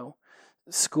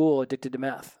 school addicted to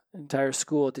meth, entire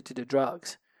school addicted to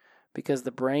drugs, because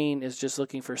the brain is just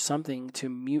looking for something to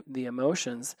mute the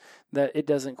emotions that it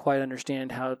doesn't quite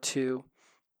understand how to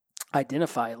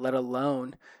identify, let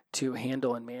alone to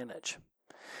handle and manage.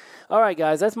 All right,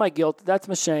 guys, that's my guilt. That's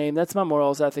my shame. That's my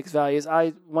morals, ethics, values.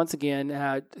 I, once again,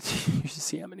 had, you should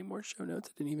see how many more show notes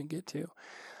I didn't even get to.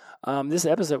 This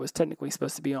episode was technically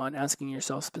supposed to be on asking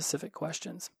yourself specific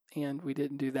questions, and we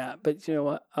didn't do that. But you know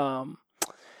what?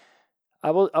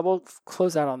 I will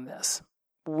close out on this.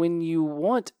 When you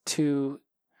want to,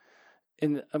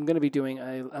 and I'm going to be doing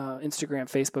a Instagram,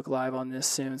 Facebook Live on this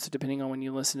soon. So depending on when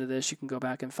you listen to this, you can go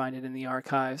back and find it in the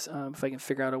archives. If I can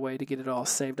figure out a way to get it all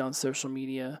saved on social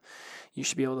media, you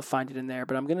should be able to find it in there.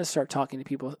 But I'm going to start talking to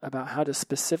people about how to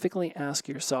specifically ask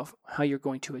yourself how you're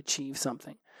going to achieve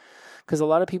something. Because a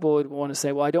lot of people would want to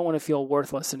say, well, I don't want to feel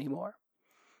worthless anymore.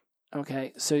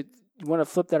 Okay, so you want to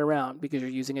flip that around because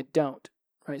you're using a don't.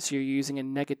 Right, so you're using a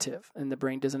negative, and the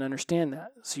brain doesn't understand that.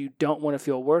 So you don't want to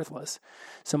feel worthless.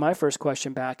 So my first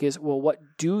question back is, well, what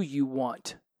do you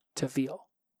want to feel?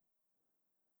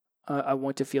 I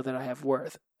want to feel that I have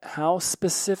worth. How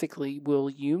specifically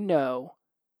will you know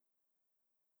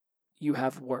you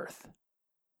have worth?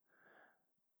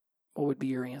 What would be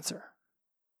your answer?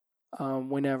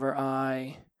 Whenever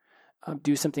I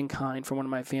do something kind for one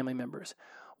of my family members,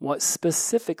 what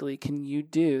specifically can you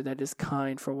do that is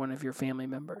kind for one of your family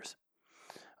members?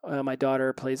 My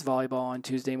daughter plays volleyball on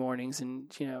Tuesday mornings,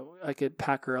 and I could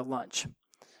pack her a lunch.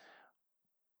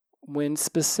 When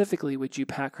specifically would you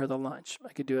pack her the lunch?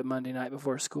 I could do it Monday night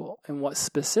before school. And what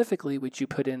specifically would you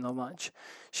put in the lunch?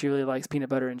 She really likes peanut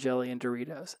butter and jelly and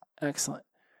Doritos. Excellent.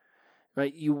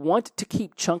 Right? You want to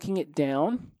keep chunking it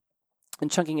down. And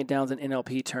chunking it down is an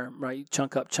NLP term, right?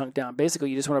 Chunk up, chunk down.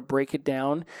 Basically, you just want to break it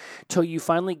down till you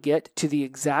finally get to the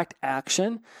exact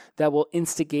action that will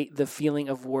instigate the feeling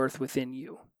of worth within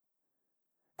you.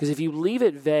 Because if you leave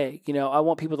it vague, I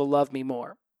want people to love me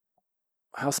more.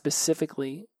 How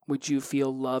specifically would you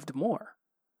feel loved more?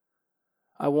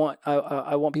 I want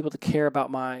people to care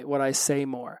about what I say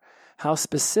more. How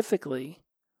specifically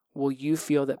will you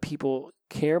feel that people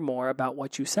care more about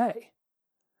what you say?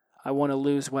 I want to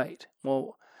lose weight.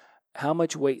 Well, how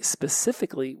much weight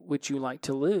specifically would you like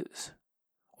to lose?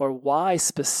 Or why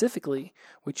specifically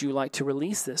would you like to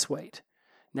release this weight?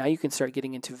 Now you can start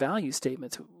getting into value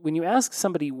statements. When you ask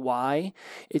somebody why,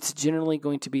 it's generally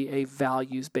going to be a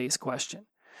values-based question.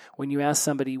 When you ask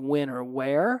somebody when or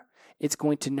where, it's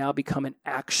going to now become an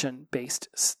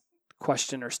action-based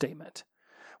question or statement.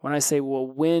 When I say, well,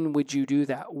 when would you do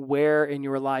that? Where in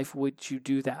your life would you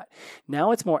do that?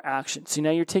 Now it's more action. So now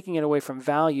you're taking it away from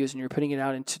values and you're putting it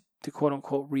out into the quote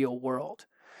unquote real world.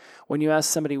 When you ask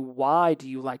somebody, why do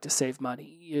you like to save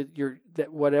money?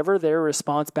 Whatever their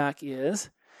response back is,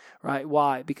 right?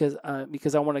 Why? Because I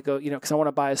want to go, because I want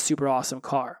to buy a super awesome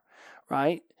car,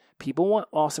 right? People want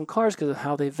awesome cars because of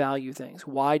how they value things.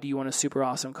 Why do you want a super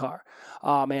awesome car?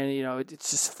 Oh man,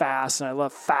 it's just fast and I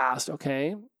love fast.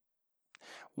 Okay.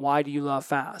 Why do you love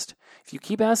fast? If you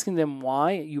keep asking them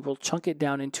why, you will chunk it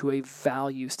down into a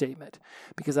value statement.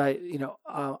 Because I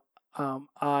love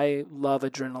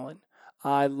adrenaline.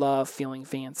 I love feeling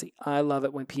fancy. I love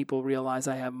it when people realize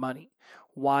I have money.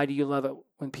 Why do you love it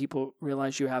when people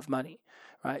realize you have money?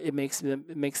 Right? It makes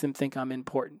them think I'm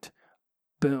important.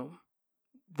 Boom.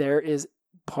 There is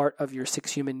part of your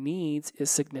 6 human needs is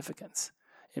significance.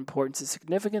 Importance is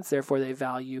significance, therefore they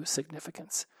value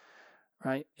significance.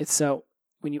 Right? It's so.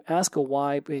 When you ask a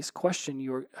why-based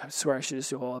question, I swear I should just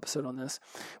do a whole episode on this.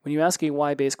 When you ask a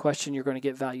why-based question, you're going to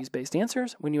get values-based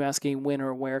answers. When you ask a when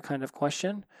or where kind of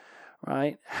question,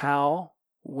 right? How,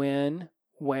 when,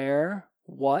 where,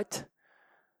 what.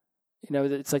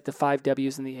 It's like the 5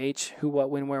 W's and the H, who, what,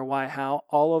 when, where, why, how.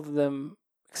 All of them,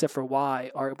 except for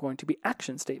why, are going to be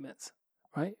action statements,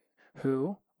 right?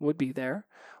 Who would be there?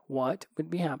 What would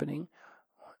be happening?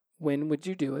 When would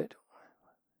you do it?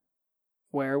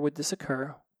 Where would this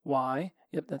occur? Why?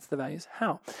 Yep, that's the values.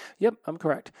 How? Yep, I'm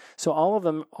correct. So all of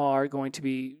them are going to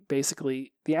be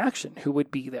basically the action. Who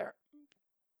would be there?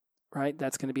 Right?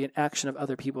 That's going to be an action of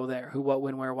other people there. Who, what,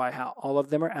 when, where, why, how. All of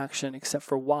them are action except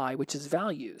for why, which is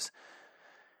values.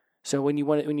 So when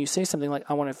you say something like,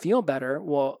 I want to feel better,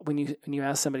 well, when you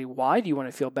ask somebody, why do you want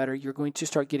to feel better? You're going to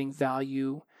start getting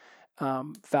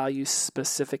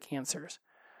value-specific answers.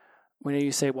 When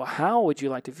you say, well, how would you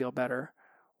like to feel better?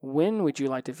 When would you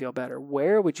like to feel better?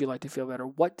 Where would you like to feel better?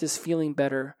 What does feeling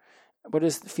better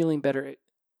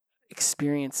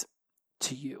experience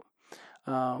to you?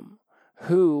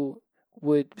 Who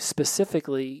would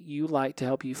specifically you like to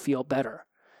help you feel better?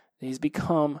 These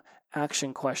become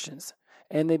action questions,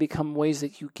 and they become ways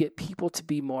that you get people to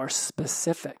be more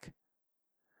specific.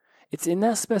 It's in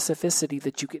that specificity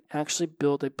that you can actually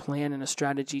build a plan and a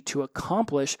strategy to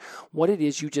accomplish what it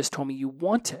is you just told me you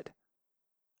wanted.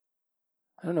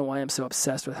 I don't know why I'm so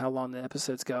obsessed with how long the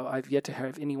episodes go. I've yet to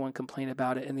have anyone complain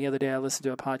about it. And the other day I listened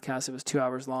to a podcast. It was 2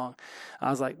 hours long. I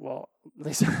was like, well, at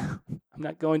least I'm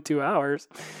not going 2 hours.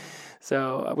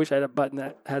 So I wish I had a button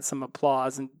that had some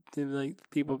applause and like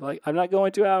people be like, I'm not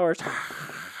going 2 hours.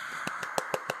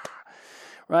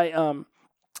 Right?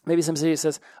 Maybe somebody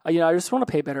says, I just want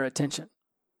to pay better attention.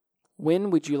 When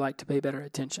would you like to pay better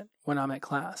attention? When I'm at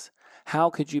class.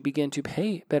 How could you begin to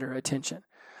pay better attention?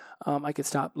 I could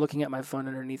stop looking at my phone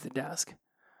underneath the desk.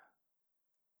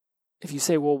 If you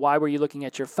say, well, why were you looking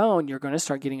at your phone? You're going to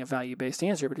start getting a value-based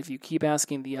answer. But if you keep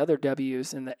asking the other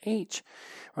W's and the H,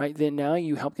 right, then now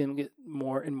you help them get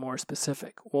more and more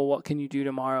specific. Well, what can you do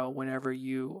tomorrow whenever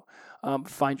you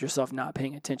find yourself not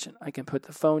paying attention? I can put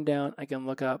the phone down. I can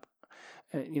look up.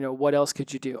 What else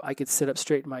could you do? I could sit up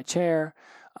straight in my chair.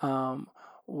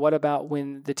 What about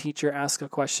when the teacher asks a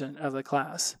question of the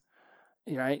class?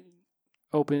 Right?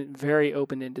 Very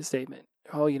open-ended statement.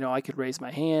 Oh, I could raise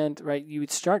my hand, right? You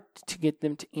would start to get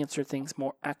them to answer things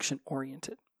more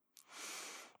action-oriented.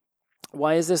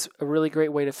 Why is this a really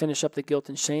great way to finish up the guilt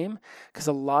and shame? Because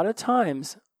a lot of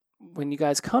times when you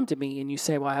guys come to me and you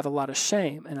say, well, I have a lot of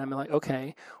shame, and I'm like,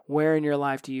 okay, where in your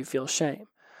life do you feel shame?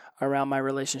 Around my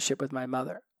relationship with my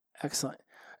mother. Excellent.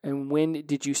 And when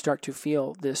did you start to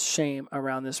feel this shame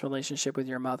around this relationship with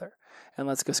your mother? And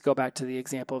let's just go back to the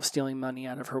example of stealing money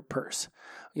out of her purse.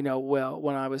 When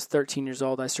I was 13 years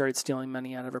old, I started stealing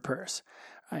money out of her purse.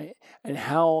 Right? And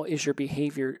how is your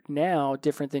behavior now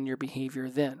different than your behavior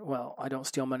then? Well, I don't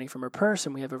steal money from her purse,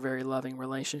 and we have a very loving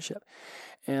relationship.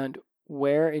 And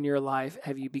where in your life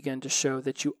have you begun to show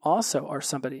that you also are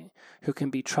somebody who can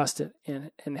be trusted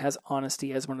and has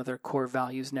honesty as one of their core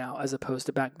values now, as opposed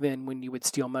to back then when you would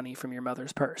steal money from your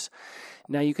mother's purse?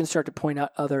 Now you can start to point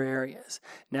out other areas.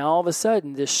 Now all of a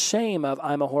sudden, this shame of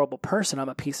I'm a horrible person, I'm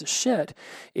a piece of shit,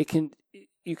 you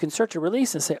can start to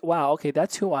release and say, wow, okay,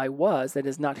 that's who I was. That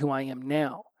is not who I am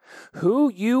now.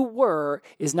 Who you were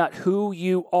is not who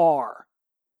you are.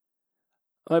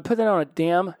 I'm going to put that on a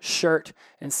damn shirt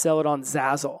and sell it on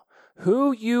Zazzle.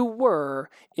 Who you were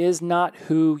is not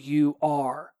who you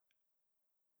are.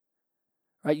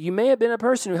 Right? You may have been a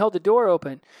person who held the door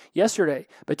open yesterday,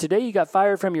 but today you got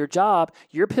fired from your job,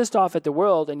 you're pissed off at the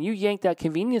world, and you yank that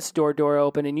convenience store door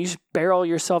open and you barrel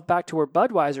yourself back to where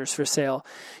Budweiser's for sale.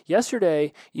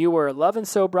 Yesterday, you were loving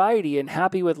sobriety and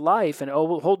happy with life and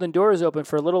holding doors open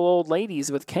for little old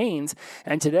ladies with canes,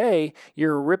 and today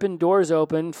you're ripping doors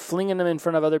open, flinging them in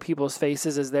front of other people's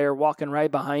faces as they're walking right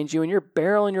behind you, and you're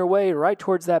barreling your way right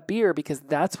towards that beer because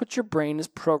that's what your brain is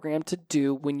programmed to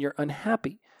do when you're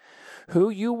unhappy. Who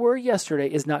you were yesterday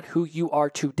is not who you are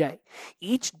today.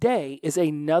 Each day is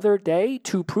another day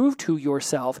to prove to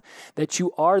yourself that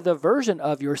you are the version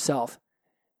of yourself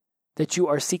that you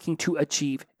are seeking to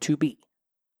achieve to be.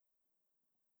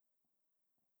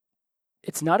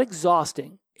 It's not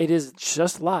exhausting. It is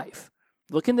just life.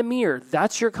 Look in the mirror.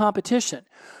 That's your competition.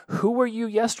 Who were you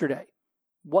yesterday?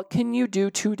 What can you do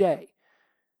today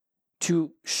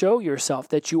to show yourself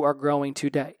that you are growing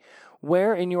today?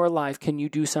 Where in your life can you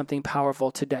do something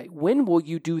powerful today? When will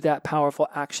you do that powerful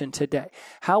action today?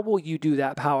 How will you do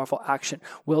that powerful action?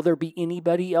 Will there be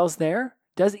anybody else there?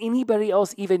 Does anybody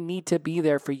else even need to be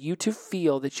there for you to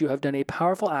feel that you have done a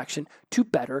powerful action to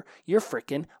better your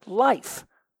freaking life?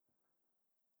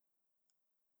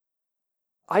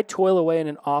 I toil away in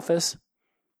an office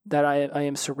that I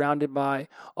am surrounded by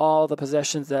all the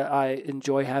possessions that I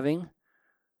enjoy having.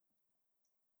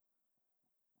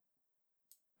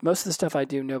 Most of the stuff I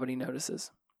do, nobody notices,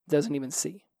 doesn't even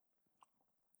see.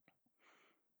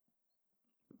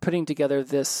 Putting together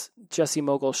this Jesse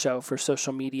Mogul show for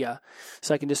social media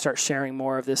so I can just start sharing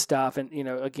more of this stuff. And,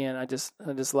 again, I just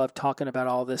love talking about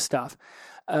all this stuff.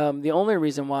 The only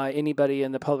reason why anybody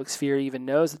in the public sphere even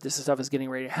knows that this stuff is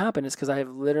getting ready to happen is because I have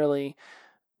literally,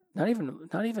 not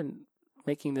even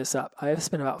making this up, I have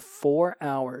spent about 4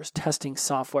 hours testing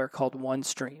software called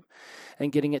OneStream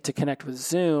and getting it to connect with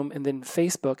Zoom and then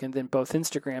Facebook and then both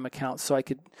Instagram accounts so I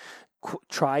could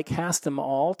cast them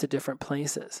all to different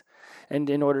places.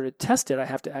 And in order to test it, I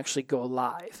have to actually go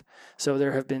live. So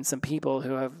there have been some people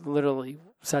who have literally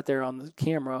sat there on the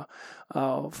camera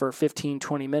for 15,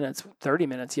 20 minutes, 30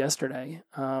 minutes yesterday,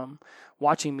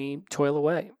 watching me toil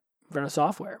away in front of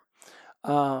software.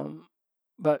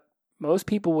 But Most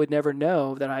people would never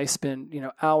know that I spend,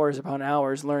 hours upon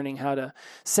hours learning how to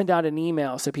send out an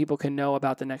email so people can know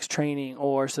about the next training,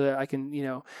 or so that I can,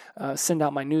 send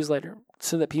out my newsletter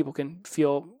so that people can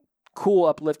feel cool,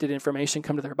 uplifted information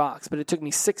come to their box. But it took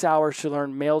me 6 hours to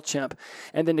learn MailChimp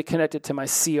and then to connect it to my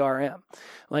CRM.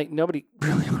 Like, nobody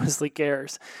really honestly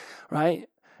cares, right?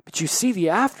 But you see the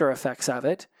after effects of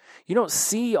it. You don't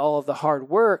see all of the hard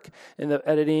work and the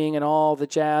editing and all the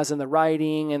jazz and the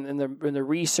writing and the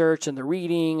research and the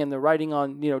reading and the writing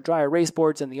on, dry erase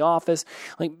boards in the office.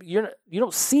 Like, you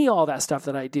don't see all that stuff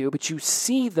that I do, but you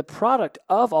see the product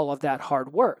of all of that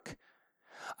hard work.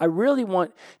 I really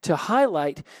want to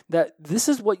highlight that this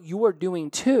is what you are doing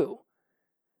too.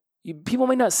 People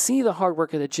may not see the hard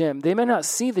work at the gym. They may not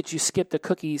see that you skip the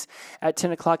cookies at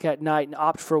 10 o'clock at night and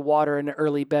opt for water and an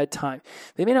early bedtime.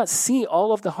 They may not see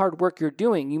all of the hard work you're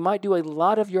doing. You might do a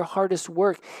lot of your hardest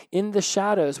work in the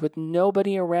shadows with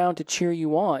nobody around to cheer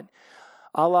you on.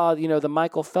 A la, the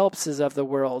Michael Phelpses of the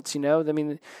world.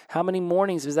 How many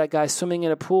mornings was that guy swimming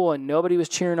in a pool and nobody was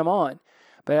cheering him on?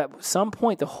 But at some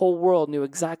point, the whole world knew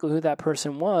exactly who that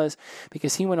person was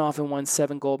because he went off and won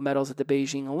 7 gold medals at the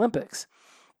Beijing Olympics.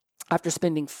 After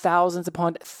spending thousands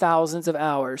upon thousands of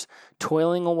hours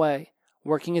toiling away,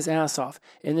 working his ass off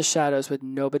in the shadows with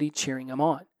nobody cheering him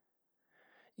on.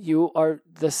 You are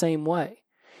the same way.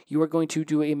 You are going to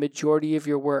do a majority of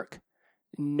your work.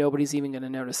 Nobody's even going to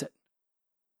notice it.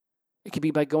 It could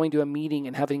be by going to a meeting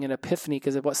and having an epiphany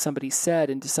because of what somebody said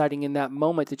and deciding in that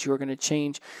moment that you are going to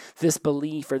change this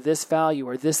belief or this value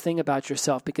or this thing about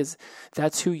yourself because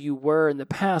that's who you were in the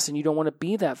past and you don't want to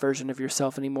be that version of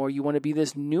yourself anymore. You want to be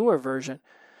this newer version.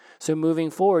 So moving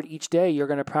forward, each day you're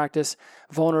going to practice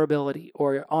vulnerability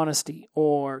or honesty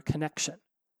or connection.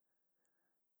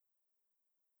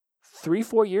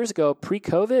 3-4 years ago,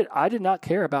 pre-COVID, I did not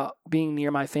care about being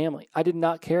near my family. I did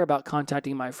not care about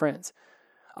contacting my friends.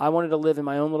 I wanted to live in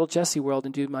my own little Jesse world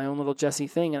and do my own little Jesse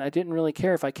thing, and I didn't really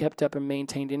care if I kept up and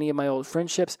maintained any of my old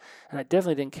friendships, and I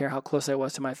definitely didn't care how close I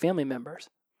was to my family members.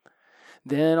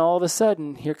 Then all of a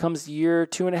sudden, here comes year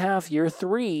 2.5, year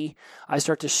 3, I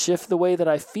start to shift the way that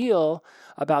I feel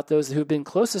about those who've been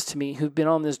closest to me, who've been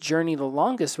on this journey the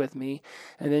longest with me,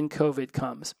 and then COVID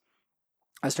comes.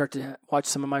 I start to watch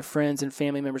some of my friends and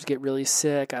family members get really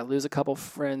sick. I lose a couple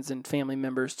friends and family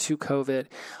members to COVID.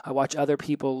 I watch other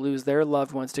people lose their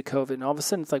loved ones to COVID. And all of a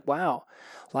sudden, it's like, wow,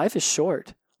 life is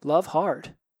short. Love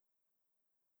hard.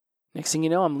 Next thing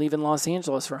you know, I'm leaving Los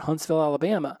Angeles for Huntsville,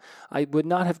 Alabama. It would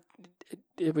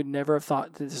never have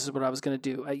thought that this is what I was going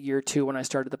to do at year 2 when I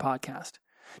started the podcast.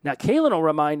 Now, Kaylin will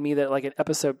remind me that like in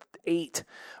episode 8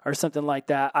 or something like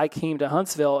that, I came to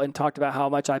Huntsville and talked about how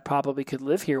much I probably could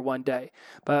live here one day.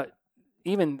 But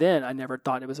even then, I never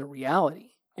thought it was a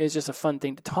reality. It was just a fun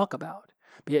thing to talk about.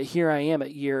 But yet here I am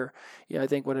at year, I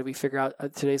think, what did we figure out?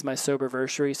 Today's my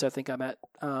soberversary, so I think I'm at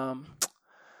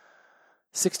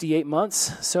 68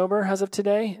 months sober as of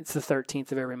today. It's the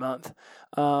 13th of every month.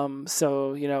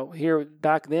 So, here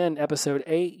back then, episode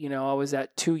 8, I was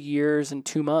at 2 years and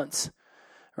 2 months.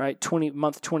 Right,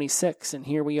 month 26, and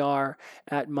here we are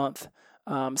at month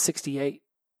 68,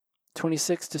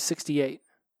 26 to 68.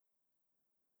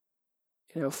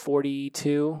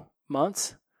 42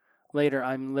 months later,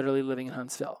 I'm literally living in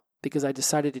Huntsville because I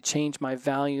decided to change my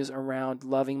values around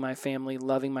loving my family,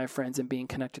 loving my friends, and being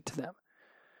connected to them.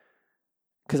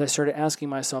 Because I started asking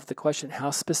myself the question, how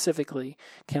specifically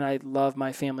can I love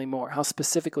my family more? How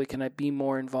specifically can I be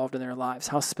more involved in their lives?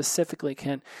 How specifically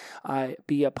can I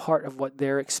be a part of what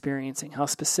they're experiencing? How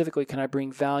specifically can I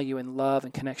bring value and love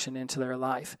and connection into their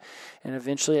life? And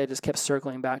eventually I just kept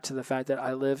circling back to the fact that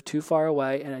I live too far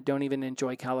away and I don't even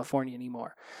enjoy California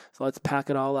anymore. So let's pack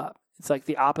it all up. It's like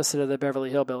the opposite of the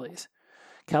Beverly Hillbillies.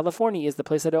 California is the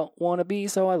place I don't want to be,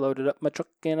 so I loaded up my truck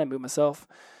and I moved myself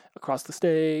across the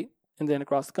state. And then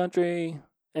across the country,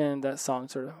 and that song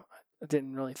I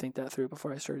didn't really think that through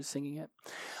before I started singing it.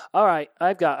 All right,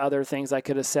 I've got other things I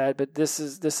could have said, but this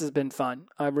has been fun.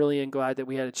 I really am glad that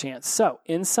we had a chance. So,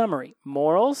 in summary,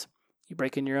 morals, you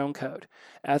break in your own code.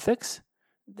 Ethics,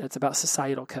 that's about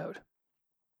societal code.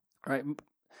 All right,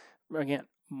 again,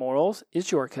 morals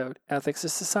is your code. Ethics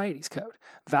is society's code.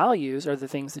 Values are the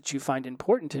things that you find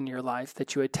important in your life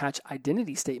that you attach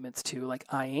identity statements to, like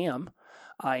I am.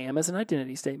 I am as an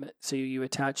identity statement. So you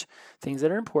attach things that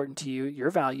are important to you,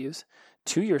 your values,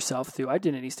 to yourself through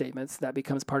identity statements. That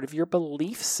becomes part of your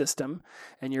belief system.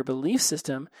 And your belief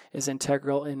system is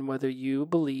integral in whether you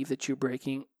believe that you're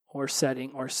breaking or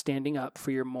setting or standing up for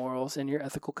your morals and your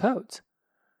ethical codes.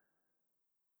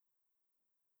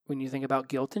 When you think about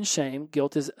guilt and shame,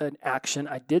 guilt is an action.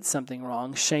 I did something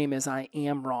wrong. Shame is I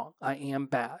am wrong. I am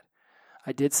bad.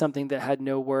 I did something that had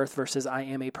no worth versus I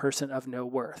am a person of no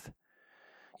worth.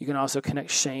 You can also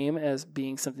connect shame as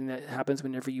being something that happens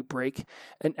whenever you break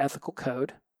an ethical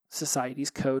code, society's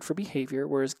code for behavior,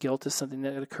 whereas guilt is something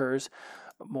that occurs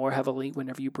more heavily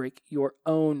whenever you break your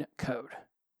own code.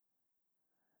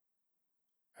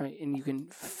 Right? And you can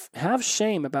have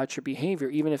shame about your behavior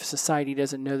even if society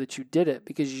doesn't know that you did it,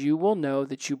 because you will know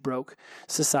that you broke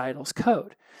societal's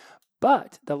code.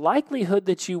 But the likelihood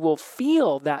that you will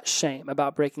feel that shame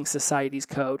about breaking society's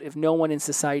code if no one in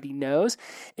society knows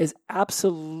is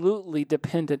absolutely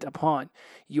dependent upon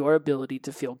your ability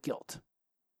to feel guilt.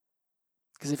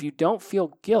 Because if you don't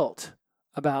feel guilt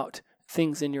about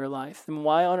things in your life, then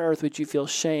why on earth would you feel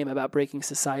shame about breaking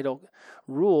societal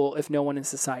rule if no one in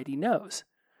society knows?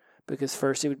 Because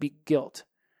first it would be guilt.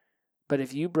 But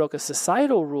if you broke a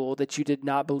societal rule that you did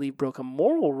not believe broke a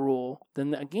moral rule,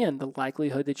 then again, the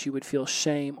likelihood that you would feel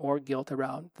shame or guilt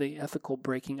around the ethical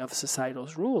breaking of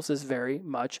societal's rules is very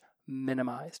much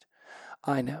minimized.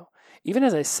 I know. Even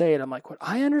as I say it, I'm like, what?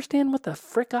 I understand what the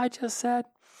frick I just said?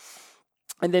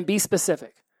 And then be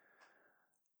specific.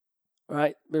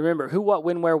 Right? Remember, who, what,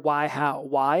 when, where, why, how.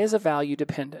 Why is a value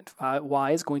dependent.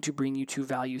 Why is going to bring you to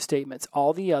value statements.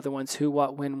 All the other ones, who,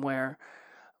 what, when, where,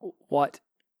 what.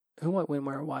 Who, what, when,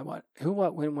 where, why, what. Who,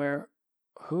 what, when, where.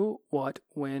 Who, what,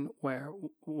 when, where,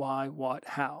 why, what,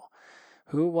 how.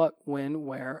 Who, what, when,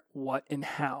 where, what, and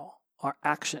how. Our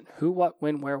action. Who, what,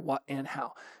 when, where, what, and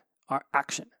how. Our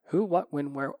action. Who, what,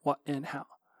 when, where, what, and how.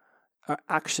 Our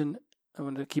action. I'm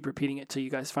going to keep repeating it till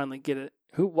you guys finally get it.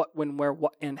 Who, what, when, where,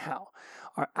 what, and how.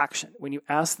 Our action. When you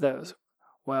ask those,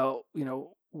 well,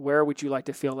 where would you like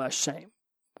to feel less shame?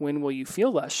 When will you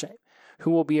feel less shame?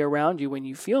 Who will be around you when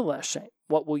you feel less shame?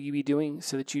 What will you be doing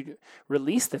so that you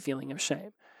release the feeling of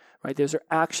shame? Right? Those are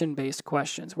action-based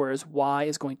questions, whereas why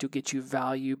is going to get you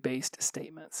value-based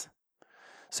statements.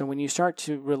 So when you start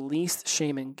to release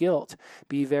shame and guilt,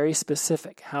 be very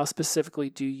specific. How specifically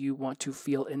do you want to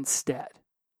feel instead?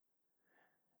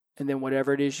 And then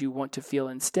whatever it is you want to feel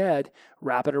instead,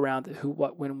 wrap it around the who,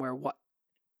 what, when, where, what.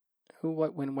 Who,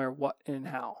 what, when, where, what, and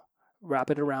how.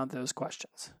 Wrap it around those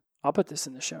questions. I'll put this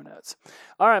in the show notes.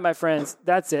 All right, my friends,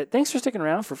 that's it. Thanks for sticking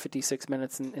around for 56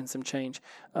 minutes and some change.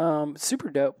 Super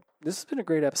dope. This has been a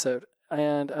great episode.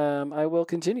 And I will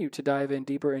continue to dive in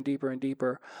deeper and deeper and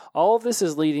deeper. All of this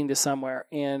is leading to somewhere.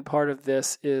 And part of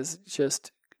this is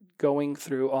just going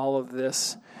through all of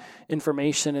this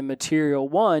information and material,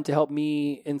 one, to help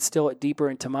me instill it deeper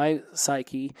into my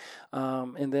psyche.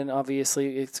 And then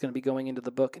obviously it's going to be going into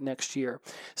the book next year.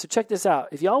 So check this out.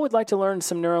 If y'all would like to learn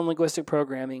some neuro-linguistic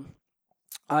programming,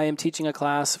 I am teaching a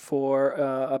class for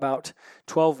about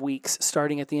 12 weeks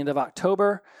starting at the end of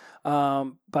October.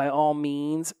 By all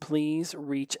means, please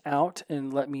reach out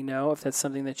and let me know if that's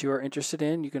something that you are interested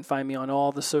in. You can find me on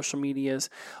all the social medias.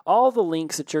 All the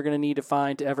links that you're going to need to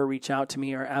find to ever reach out to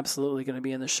me are absolutely going to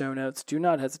be in the show notes. Do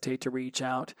not hesitate to reach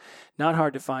out. Not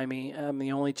hard to find me. I'm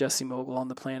the only Jesse Mogul on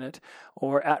the planet,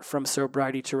 or at From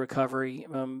Sobriety to Recovery.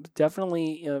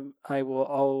 Definitely, I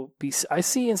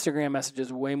see Instagram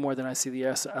messages way more than I see the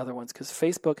other ones, because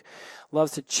Facebook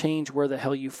loves to change where the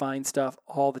hell you find stuff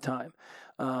all the time.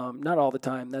 Not all the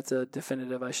time. That's a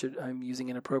definitive. I'm using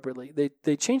inappropriately.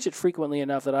 They change it frequently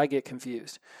enough that I get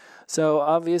confused. So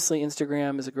obviously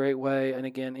Instagram is a great way. And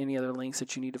again, any other links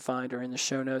that you need to find are in the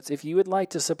show notes. If you would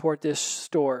like to support this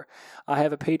store, I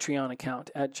have a Patreon account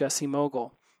at Jesse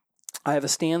Mogul. I have a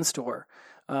Stan store.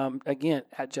 Again,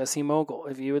 at Jesse Mogul.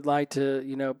 If you would like to,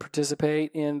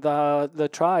 participate in the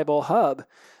Tribal Hub,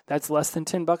 that's less than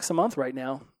 $10 a month right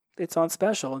now. It's on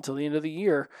special until the end of the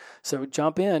year. So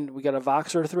jump in. We got a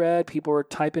Voxer thread. People are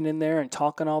typing in there and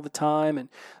talking all the time and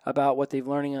about what they're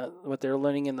learning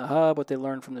in the hub, what they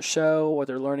learned from the show, what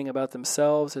they're learning about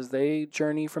themselves as they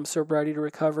journey from sobriety to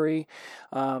recovery.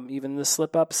 Even the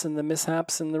slip-ups and the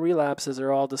mishaps and the relapses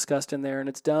are all discussed in there, and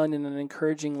it's done in an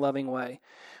encouraging, loving way.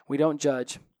 We don't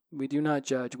judge. We do not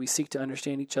judge. We seek to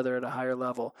understand each other at a higher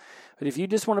level. But if you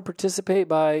just want to participate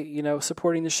by,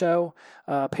 supporting the show,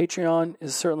 Patreon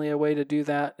is certainly a way to do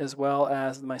that, as well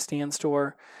as my Stan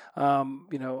store.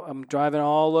 I'm driving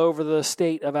all over the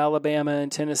state of Alabama and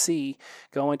Tennessee,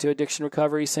 going to addiction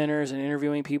recovery centers and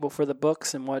interviewing people for the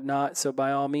books and whatnot. So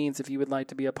by all means, if you would like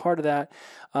to be a part of that,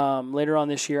 later on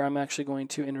this year, I'm actually going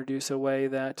to introduce a way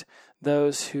that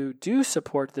those who do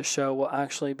support the show will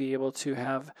actually be able to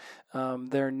have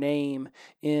their name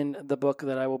in the book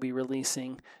that I will be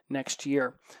releasing next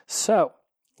year. So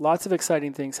lots of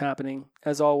exciting things happening.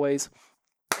 As always,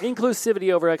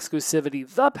 inclusivity over exclusivity,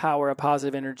 the power of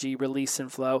positive energy, release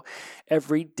and flow.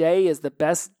 Every day is the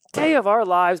best day of our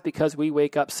lives because we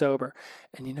wake up sober.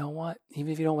 And you know what?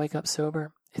 Even if you don't wake up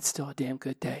sober, it's still a damn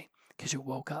good day because you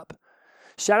woke up.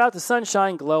 Shout out to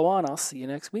Sunshine, glow on. I'll see you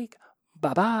next week.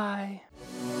 Bye-bye.